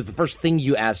the first thing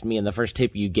you asked me and the first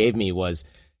tip you gave me was,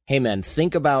 hey, man,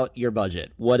 think about your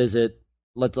budget. What is it?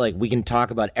 We can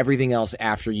talk about everything else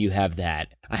after you have that.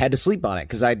 I had to sleep on it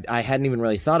because I hadn't even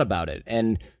really thought about it.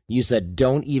 And you said,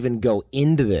 don't even go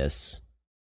into this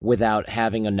without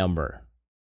having a number.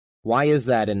 Why is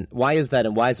that? And why is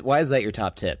that your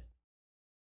top tip?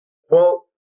 Well,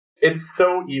 it's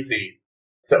so easy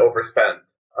to overspend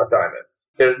on diamonds.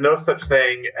 There's no such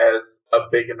thing as a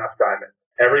big enough diamond.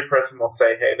 Every person will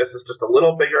say, hey, this is just a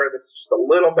little bigger, this is just a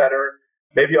little better,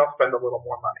 maybe I'll spend a little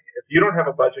more money. If you don't have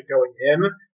a budget going in,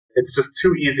 it's just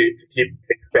too easy to keep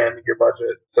expanding your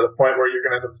budget to the point where you're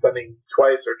going to end up spending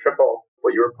twice or triple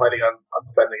what you were planning on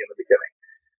spending in the beginning.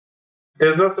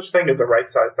 There's no such thing as a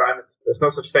right-sized diamond. There's no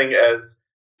such thing as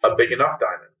a big enough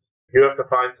diamond. You have to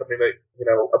find something that,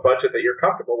 a budget that you're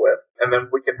comfortable with, and then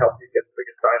we can help you get the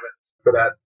biggest diamond for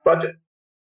that budget.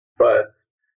 But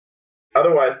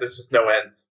otherwise, there's just no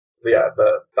end to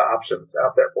the options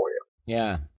out there for you.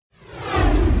 Yeah.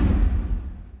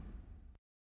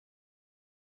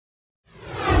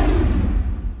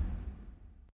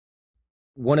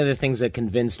 One of the things that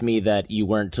convinced me that you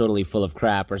weren't totally full of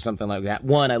crap or something like that,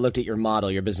 one, I looked at your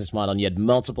business model, and you had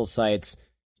multiple sites.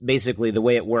 Basically, the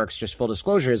way it works, just full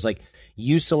disclosure, is like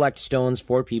you select stones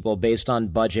for people based on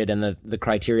budget and the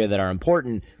criteria that are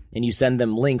important, and you send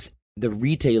them links. The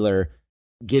retailer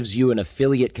gives you an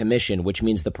affiliate commission, which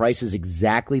means the price is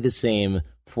exactly the same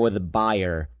for the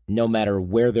buyer, no matter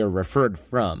where they're referred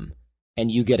from.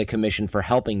 and you get a commission for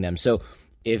helping them. So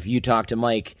if you talk to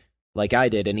Mike like I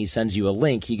did and he sends you a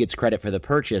link, he gets credit for the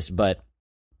purchase, but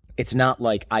it's not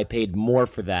like I paid more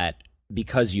for that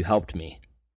because you helped me.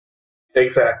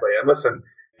 Exactly. And listen,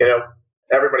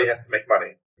 everybody has to make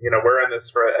money. We're in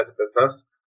this as a business.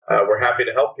 We're happy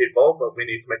to help people, but we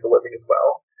need to make a living as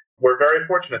well. We're very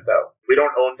fortunate, though. We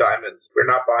don't own diamonds. We're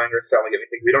not buying or selling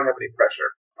anything. We don't have any pressure.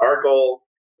 Our goal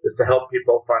is to help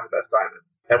people find the best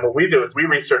diamonds. And what we do is we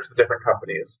research the different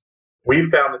companies. We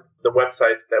found the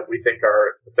websites that we think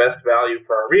are the best value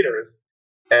for our readers,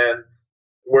 and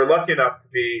we're lucky enough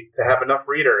to have enough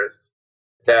readers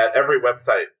that every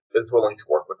website is willing to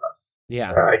work with us.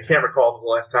 Yeah. I can't recall the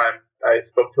last time I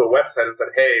spoke to a website and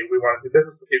said, hey, we want to do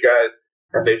business with you guys,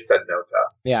 and they've said no to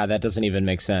us. Yeah, that doesn't even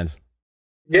make sense.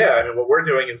 Yeah, what we're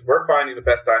doing is we're finding the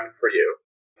best diamond for you,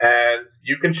 and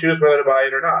you can choose whether to buy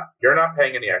it or not. You're not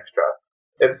paying any extra.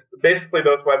 It's basically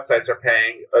those websites are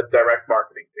paying a direct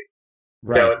marketing fee.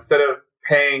 Right. Instead of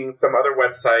paying some other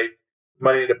website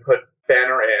money to put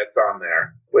banner ads on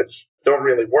there, which don't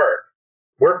really work,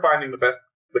 we're finding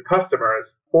the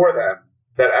customers for them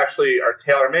that actually are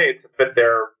tailor-made to fit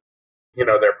their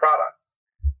products.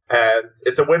 And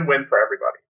it's a win-win for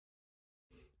everybody.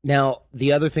 Now,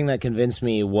 the other thing that convinced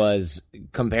me was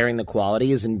comparing the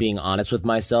qualities and being honest with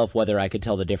myself, whether I could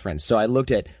tell the difference. So I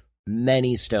looked at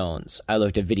many stones. I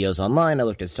looked at videos online. I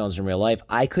looked at stones in real life.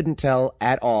 I couldn't tell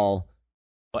at all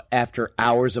after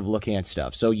hours of looking at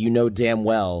stuff. So damn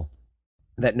well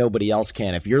that nobody else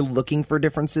can. If you're looking for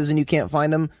differences and you can't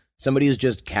find them, somebody who's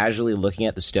just casually looking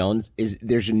at the stones,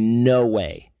 there's no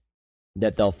way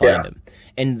that they'll find them.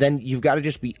 And then you've got to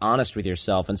just be honest with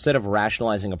yourself instead of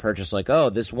rationalizing a purchase like, oh,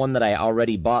 this one that I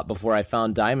already bought before I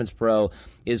found Diamonds Pro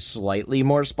is slightly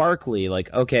more sparkly.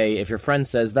 Like, okay, if your friend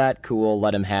says that, cool,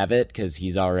 let him have it because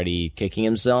he's already kicking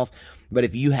himself. But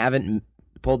if you haven't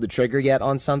pulled the trigger yet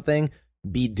on something,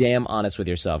 be damn honest with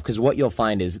yourself, because what you'll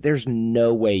find is there's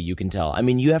no way you can tell. I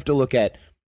mean, you have to look at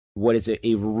what is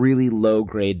a really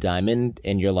low-grade diamond,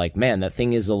 and you're like, man, that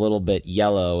thing is a little bit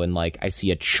yellow, and like I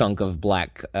see a chunk of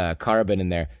black carbon in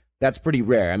there. That's pretty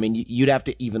rare. I mean, you'd have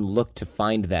to even look to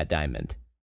find that diamond.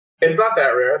 It's not that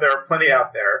rare. There are plenty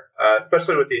out there,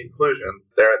 especially with the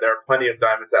inclusions. There are plenty of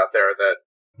diamonds out there that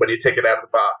when you take it out of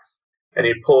the box and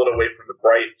you pull it away from the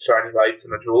bright, shiny lights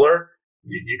in the jeweler,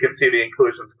 you can see the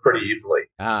inclusions pretty easily.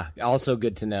 Also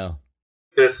good to know.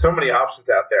 There's so many options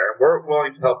out there, and we're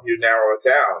willing to help you narrow it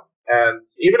down. And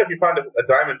even if you find a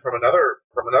diamond from another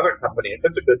company, if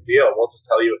it's a good deal, we'll just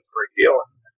tell you it's a great deal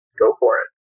and go for it.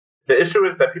 The issue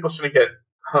is that people shouldn't get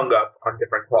hung up on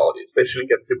different qualities. They shouldn't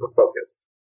get super focused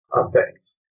on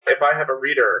things. If I have a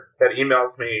reader that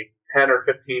emails me 10 or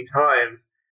 15 times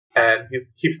and he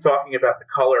keeps talking about the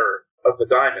color of the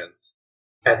diamonds,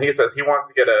 and he says he wants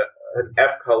to get an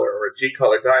F color or a G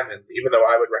color diamond, even though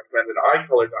I would recommend an I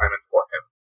color diamond for him.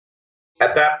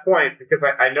 At that point, because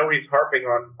I know he's harping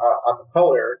on the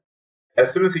color,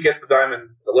 as soon as he gets the diamond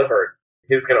delivered,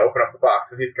 he's going to open up the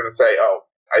box and he's going to say, "Oh,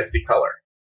 I see color."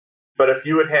 But if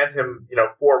you would hand him,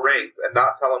 4 rings and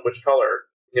not tell him which color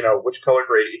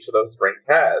grade each of those rings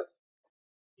has,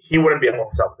 he wouldn't be able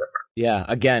to sell different. Yeah,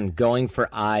 again, going for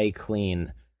eye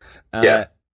clean.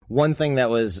 One thing that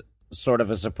was sort of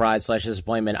a surprise /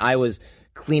 disappointment, I was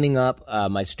cleaning up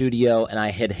my studio and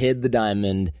I had hid the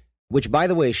diamond, which, by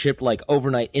the way, shipped like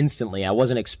overnight instantly. I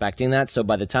wasn't expecting that, so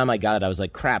by the time I got it, I was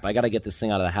like, crap, I got to get this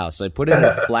thing out of the house. So I put it in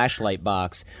a flashlight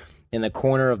box in the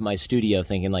corner of my studio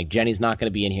thinking, like, Jenny's not going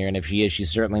to be in here, and if she is, she's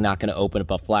certainly not going to open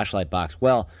up a flashlight box.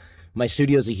 Well, my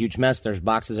studio's a huge mess. There's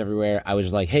boxes everywhere. I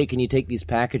was like, hey, can you take these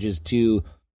packages to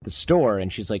the store?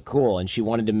 And she's like, cool. And she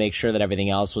wanted to make sure that everything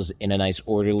else was in a nice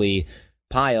orderly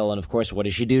pile. And of course, what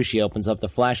does she do? She opens up the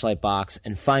flashlight box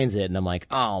and finds it. And I'm like,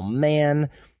 oh, man.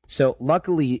 So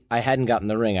luckily, I hadn't gotten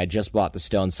the ring. I just bought the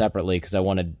stone separately because I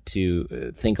wanted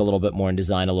to think a little bit more and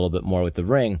design a little bit more with the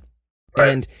ring. Right.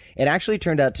 And it actually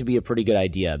turned out to be a pretty good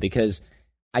idea because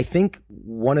I think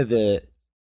one of the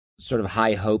sort of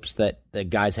high hopes that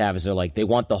guys have is they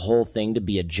want the whole thing to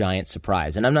be a giant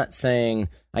surprise. And I'm not saying,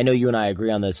 I know you and I agree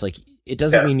on this, like, it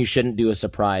doesn't mean you shouldn't do a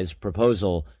surprise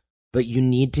proposal, but you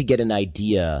need to get an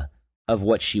idea of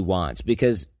what she wants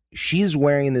because she's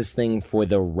wearing this thing for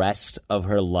the rest of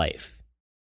her life.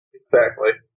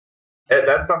 Exactly. And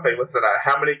that's something, listen,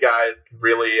 how many guys can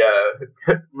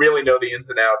really know the ins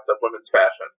and outs of women's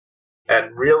fashion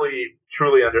and really,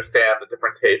 truly understand the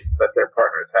different tastes that their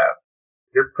partners have?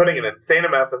 You're putting an insane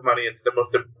amount of money into the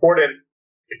most important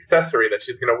accessory that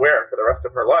she's going to wear for the rest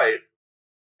of her life,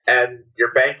 and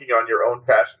you're banking on your own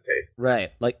fashion taste.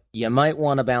 Right. Like, you might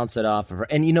want to bounce it off of her.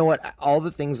 And you know what? All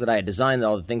the things that I had designed,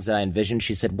 all the things that I envisioned,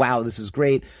 she said, wow, this is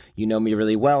great. You know me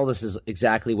really well. This is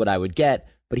exactly what I would get.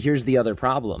 But here's the other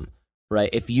problem, right?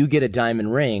 If you get a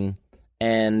diamond ring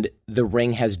and the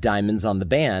ring has diamonds on the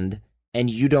band and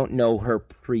you don't know her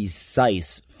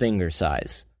precise finger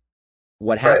size,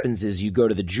 what happens is you go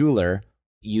to the jeweler,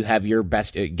 you have your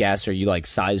best guess, or you like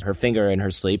size her finger in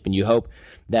her sleep and you hope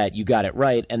that you got it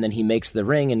right, and then he makes the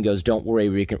ring and goes, don't worry,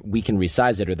 we can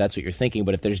resize it, or that's what you're thinking.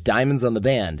 But if there's diamonds on the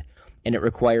band and it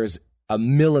requires a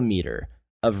millimeter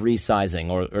of resizing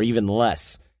or even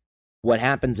less, what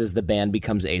happens is the band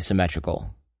becomes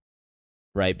asymmetrical,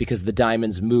 right? Because the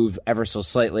diamonds move ever so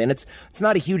slightly. And it's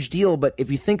not a huge deal, but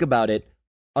if you think about it,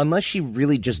 unless she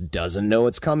really just doesn't know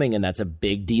it's coming, and that's a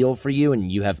big deal for you, and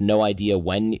you have no idea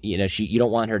when, you know, you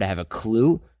don't want her to have a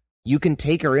clue, you can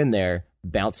take her in there,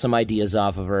 bounce some ideas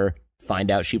off of her,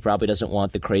 find out she probably doesn't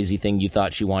want the crazy thing you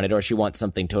thought she wanted, or she wants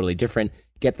something totally different,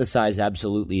 get the size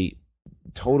absolutely,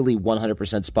 totally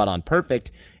 100% spot on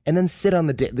perfect, and then sit on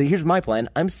here's my plan.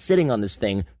 I'm sitting on this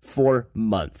thing for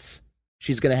months.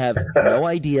 She's going to have no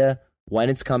idea when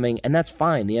it's coming, and that's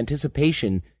fine. The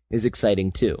anticipation is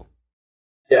exciting too.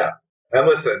 Yeah. And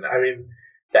listen, I mean,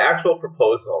 the actual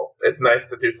proposal, it's nice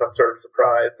to do some sort of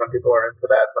surprise. Some people are into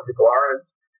that, some people aren't.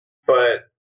 But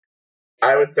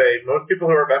I would say most people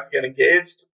who are about to get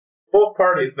engaged, both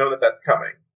parties know that that's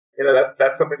coming. You know,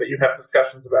 that's something that you have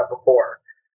discussions about before.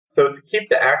 So to keep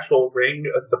the actual ring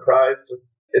a surprise,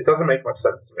 it doesn't make much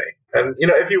sense to me. And, you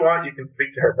know, if you want, you can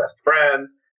speak to her best friend,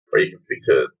 or you can speak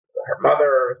to her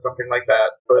mother or something like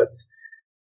that. But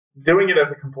doing it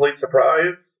as a complete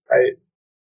surprise,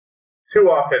 too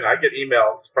often I get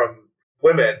emails from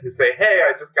women who say, hey,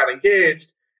 I just got engaged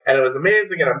and it was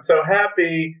amazing and I'm so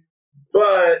happy,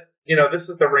 but, you know, this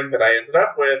is the ring that I ended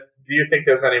up with. Do you think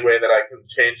there's any way that I can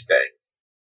change things?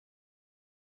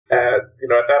 And, you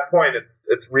know, at that point,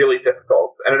 it's really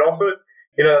difficult. And it also,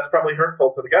 you know, that's probably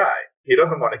hurtful to the guy. He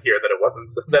doesn't want to hear that it wasn't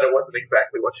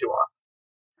exactly what she wants.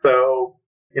 So,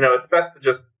 you know, it's best to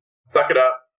just suck it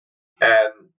up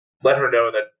and let her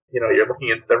know that, you know, you're looking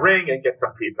into the ring and get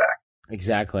some feedback.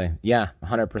 Exactly. Yeah,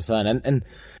 100%. And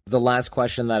the last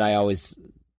question that I always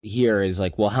hear is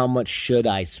like, well, how much should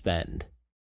I spend?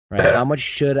 Right? How much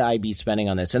should I be spending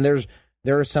on this? And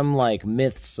there are some like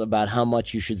myths about how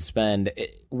much you should spend.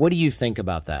 What do you think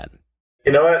about that?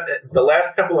 You know what? The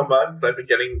last couple of months, I've been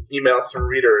getting emails from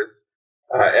readers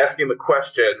asking the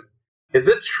question, is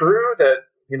it true that,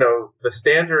 you know, the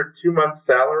standard 2-month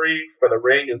salary for the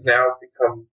ring has now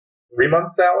become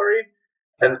 3-month salary?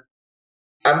 And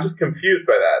I'm just confused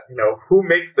by that. You know, who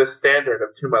makes this standard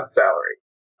of 2-month salary?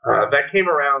 That came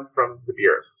around from De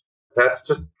Beers. That's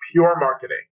just pure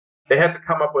marketing. They had to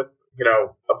come up with, you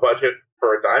know, a budget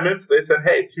for a diamond. So they said,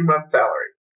 hey, 2-month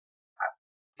salary.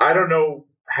 I don't know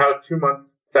how 2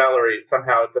 months salary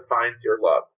somehow defines your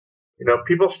love. You know,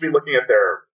 people should be looking at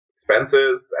their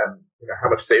expenses and, you know, how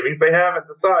much savings they have and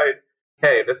decide,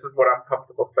 hey, this is what I'm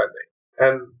comfortable spending.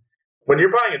 And when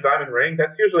you're buying a diamond ring,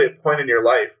 that's usually a point in your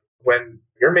life when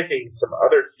you're making some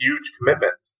other huge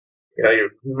commitments. You know, you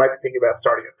might be thinking about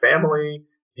starting a family.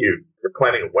 You're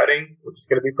planning a wedding, which is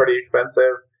going to be pretty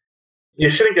expensive. You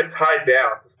shouldn't get tied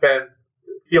down to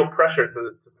feel pressure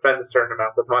to spend a certain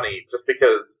amount of money just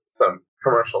because some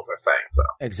commercials are saying so.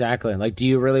 Exactly. Like, do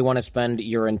you really want to spend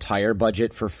your entire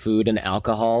budget for food and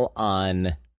alcohol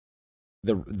on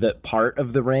the part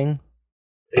of the ring?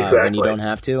 Exactly. When you don't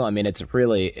have to? I mean, it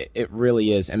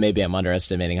really is, and maybe I'm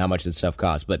underestimating how much this stuff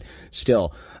costs, but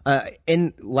still.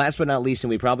 And last but not least, and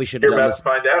we probably should have You're done about this. to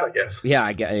find out, I guess.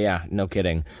 Yeah, no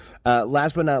kidding.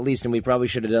 Last but not least, and we probably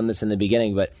should have done this in the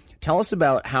beginning, but tell us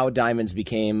about how diamonds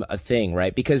became a thing,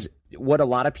 right? Because what a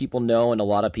lot of people know and a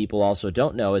lot of people also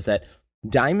don't know is that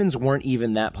diamonds weren't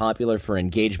even that popular for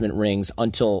engagement rings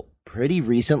until pretty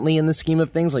recently in the scheme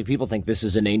of things. Like, people think this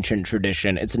is an ancient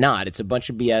tradition. It's not. It's a bunch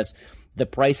of BS. The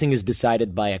pricing is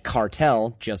decided by a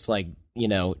cartel, just like, you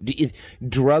know,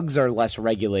 drugs are less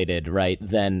regulated, right,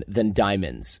 than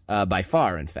diamonds, by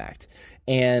far, in fact.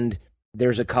 And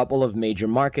there's a couple of major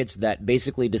markets that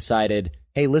basically decided,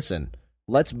 hey, listen,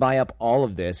 let's buy up all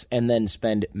of this and then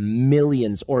spend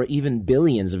millions or even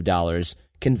billions of dollars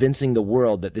convincing the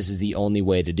world that this is the only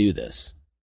way to do this.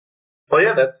 Well,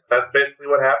 yeah, that's basically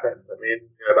what happened. I mean,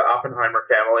 you know, the Oppenheimer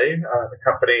family, the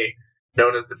company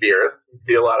known as De Beers, you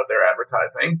see a lot of their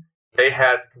advertising. They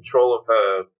had control of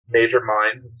major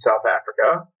mines in South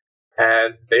Africa,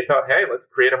 and they thought, hey, let's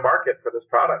create a market for this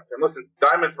product. And listen,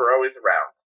 diamonds were always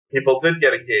around. People did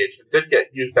get engaged and did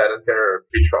use that as their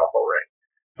betrothal ring.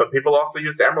 but people also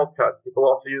used emerald cuts. People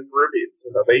also used rubies.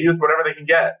 They used whatever they can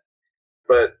get.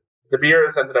 But De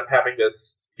Beers ended up having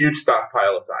this huge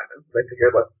stockpile of diamonds. They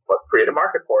figured, let's create a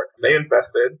market for it. And they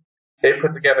invested. They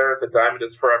put together the Diamond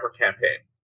is Forever campaign.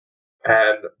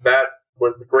 And that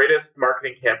was the greatest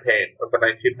marketing campaign of the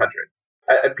 1900s.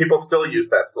 And people still use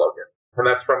that slogan. And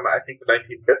that's from, I think, the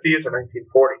 1950s or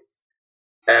 1940s.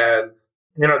 And,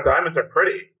 diamonds are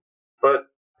pretty, but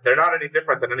they're not any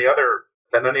different than any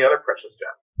other precious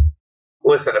gem.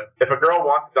 Listen, if a girl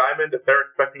wants a diamond, if they're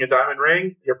expecting a diamond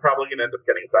ring, you're probably going to end up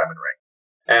getting a diamond ring.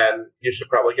 And you should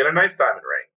probably get a nice diamond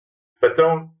ring. But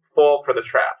don't fall for the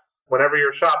traps. Whenever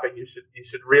you're shopping, you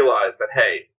should realize that,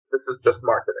 hey, this is just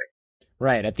marketing.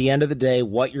 Right. At the end of the day,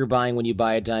 what you're buying when you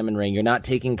buy a diamond ring, you're not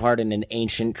taking part in an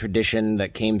ancient tradition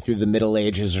that came through the Middle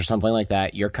Ages or something like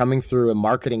that. You're coming through a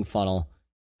marketing funnel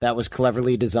that was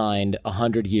cleverly designed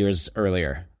 100 years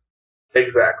earlier.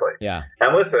 Exactly. Yeah.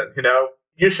 And listen,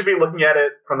 you should be looking at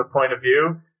it from the point of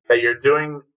view that you're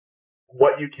doing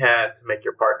what you can to make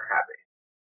your partner happy.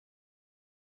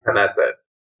 And that's it.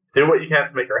 Do what you can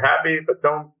to make her happy, but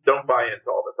don't buy into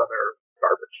all this other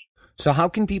garbage. So how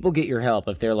can people get your help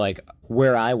if they're like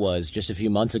where I was just a few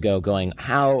months ago going,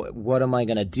 what am I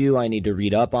going to do? I need to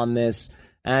read up on this.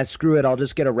 Screw it. I'll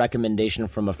just get a recommendation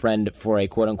from a friend for a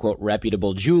quote unquote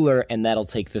reputable jeweler, and that'll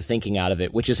take the thinking out of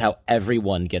it, which is how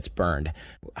everyone gets burned.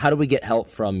 How do we get help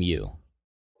from you?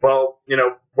 Well,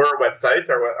 we're a website.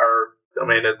 Our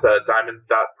domain is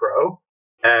diamonds.pro,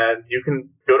 and you can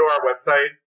go to our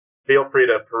website. Feel free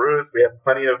to peruse. We have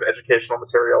plenty of educational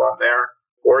material on there.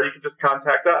 Or you can just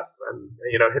contact us and,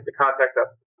 hit the contact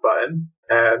us button,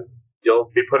 and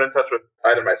you'll be put in touch with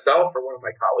either myself or one of my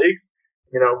colleagues.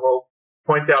 We'll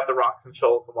point out the rocks and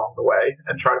shoals along the way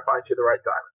and try to find you the right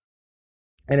diamond.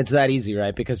 And it's that easy,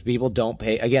 right? Because people don't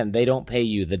pay. Again, they don't pay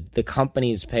you. The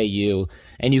companies pay you,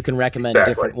 and you can recommend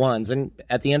different ones. And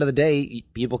at the end of the day,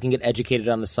 people can get educated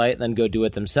on the site and then go do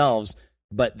it themselves.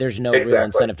 But there's no real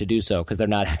incentive to do so because they're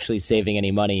not actually saving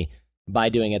any money by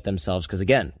doing it themselves because,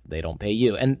 again, they don't pay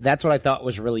you. And that's what I thought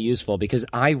was really useful because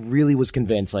I really was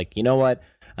convinced, like, you know what?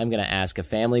 I'm going to ask a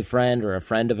family friend or a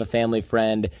friend of a family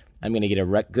friend. I'm going to get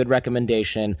a good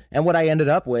recommendation. And what I ended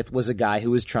up with was a guy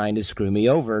who was trying to screw me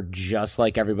over just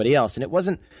like everybody else. And it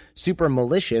wasn't super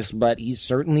malicious, but he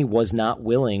certainly was not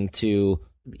willing to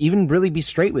even really be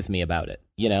straight with me about it,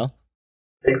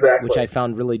 Exactly. Which I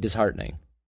found really disheartening.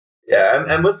 Yeah,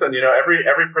 and listen,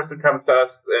 every person comes to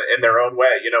us in their own way.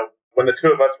 When the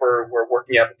two of us were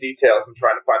working out the details and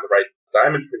trying to find the right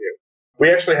diamond for you,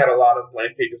 we actually had a lot of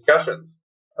lengthy discussions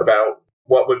about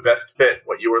what would best fit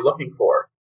what you were looking for.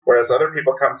 Whereas other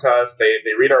people come to us, they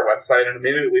read our website and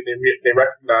immediately they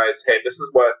recognize, hey, this is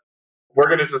what we're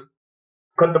going to just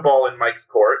put the ball in Mike's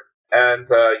court. And,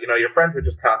 your friend who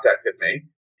just contacted me,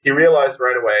 he realized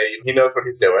right away, he knows what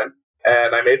he's doing.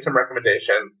 And I made some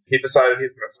recommendations. He decided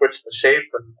he's going to switch the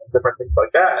shape and different things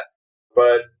like that.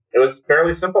 But it was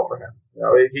fairly simple for him.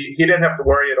 He didn't have to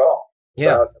worry at all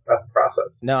about the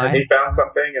process. No, and he found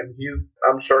something, and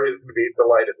I'm sure he's going to be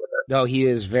delighted with it. No, he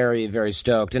is very, very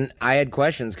stoked. And I had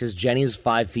questions because Jenny's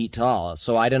 5 feet tall,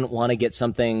 so I didn't want to get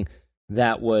something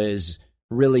that was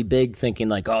really big thinking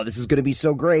like, oh, this is going to be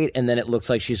so great, and then it looks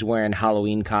like she's wearing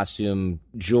Halloween costume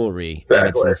jewelry, and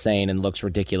it's insane and looks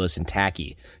ridiculous and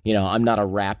tacky. I'm not a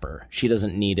rapper. She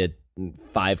doesn't need a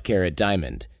 5-carat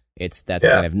diamond. That's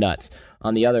kind of nuts.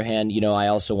 On the other hand, I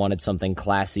also wanted something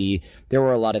classy. There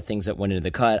were a lot of things that went into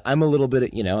the cut. I'm a little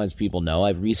bit, as people know,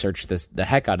 I've researched the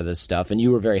heck out of this stuff, and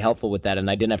you were very helpful with that, and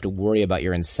I didn't have to worry about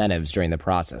your incentives during the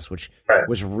process, which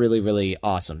was really, really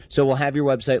awesome. So we'll have your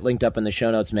website linked up in the show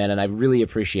notes, man, and I really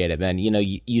appreciate it, man.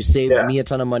 You saved me a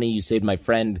ton of money. You saved my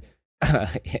friend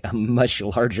a much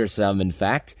larger sum, in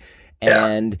fact.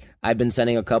 And I've been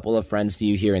sending a couple of friends to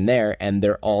you here and there, and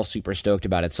they're all super stoked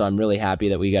about it. So I'm really happy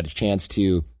that we got a chance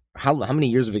to. How many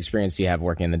years of experience do you have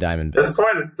working in the diamond business? At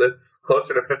this point, it's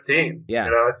closer to 15. Yeah.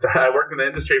 I worked in the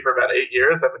industry for about 8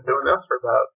 years. I've been doing this for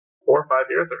about 4 or 5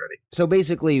 years already. So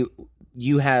basically,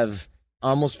 you have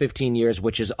almost 15 years,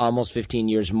 which is almost 15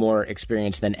 years more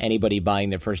experience than anybody buying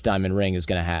their first diamond ring is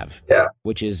going to have. Yeah.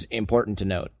 Which is important to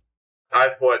note.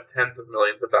 I've bought tens of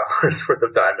millions of dollars worth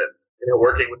of diamonds,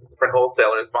 working with different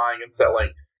wholesalers, buying and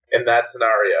selling in that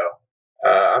scenario.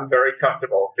 I'm very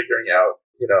comfortable figuring out,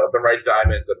 the right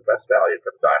diamonds and the best value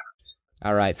for the diamonds.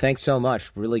 All right. Thanks so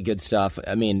much. Really good stuff.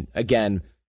 I mean, again,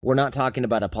 we're not talking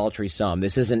about a paltry sum.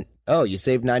 This isn't, you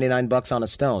saved $99 on a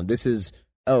stone. This is,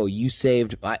 you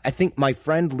saved, I think my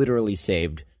friend literally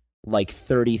saved like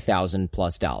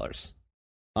 $30,000+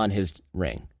 on his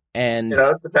ring. And,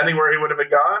 depending where he would have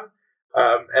gone,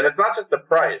 And it's not just the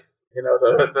price. You know,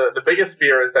 the biggest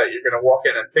fear is that you're going to walk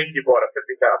in and think you bought a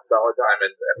 $50,000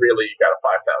 diamond and really you got a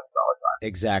 $5,000 diamond.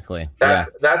 Exactly.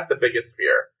 That's the biggest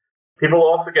fear. People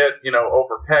also get,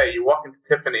 overpay. You walk into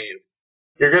Tiffany's,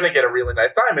 you're going to get a really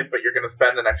nice diamond, but you're going to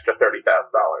spend an extra $30,000.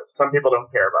 Some people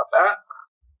don't care about that.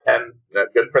 And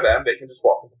good for them. They can just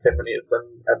walk into Tiffany's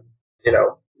and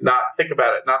not think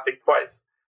about it, not think twice.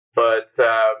 But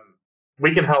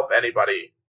we can help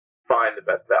anybody find the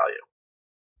best value.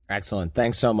 Excellent.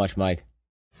 Thanks so much, Mike.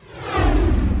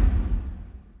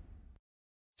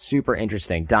 Super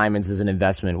interesting. Diamonds as an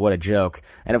investment. What a joke.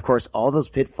 And of course, all those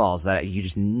pitfalls that you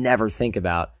just never think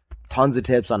about. Tons of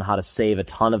tips on how to save a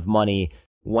ton of money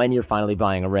when you're finally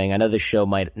buying a ring. I know this show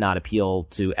might not appeal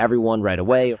to everyone right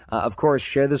away. Of course,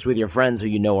 share this with your friends who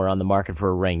you know are on the market for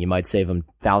a ring. You might save them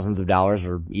thousands of dollars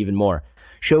or even more.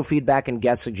 Show feedback and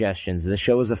guest suggestions. This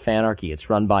show is a fanarchy. It's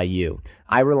run by you.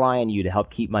 I rely on you to help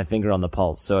keep my finger on the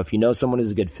pulse. So if you know someone who's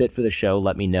a good fit for the show,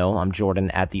 let me know. I'm Jordan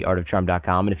at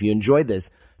theartofcharm.com. And if you enjoyed this,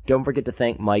 don't forget to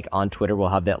thank Mike on Twitter. We'll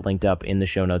have that linked up in the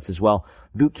show notes as well.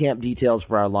 Bootcamp details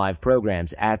for our live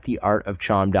programs at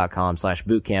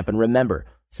theartofcharm.com/bootcamp. And remember,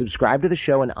 subscribe to the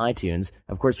show in iTunes.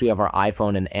 Of course, we have our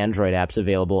iPhone and Android apps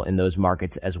available in those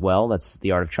markets as well. That's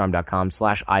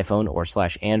theartofcharm.com/iPhone or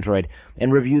 /Android.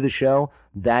 And review the show.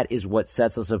 That is what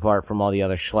sets us apart from all the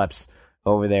other schleps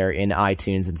over there in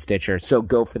iTunes and Stitcher. So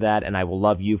go for that, and I will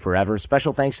love you forever.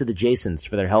 Special thanks to the Jasons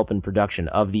for their help in production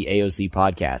of the AOC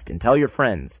podcast. And tell your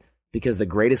friends, because the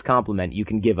greatest compliment you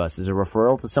can give us is a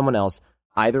referral to someone else,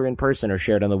 either in person or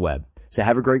shared on the web. So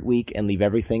have a great week and leave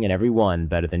everything and everyone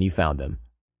better than you found them.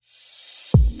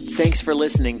 Thanks for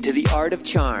listening to The Art of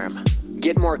Charm.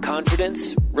 Get more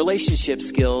confidence, relationship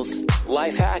skills,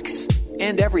 life hacks,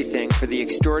 and everything for the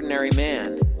extraordinary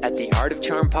man at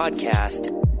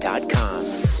theartofcharmpodcast.com.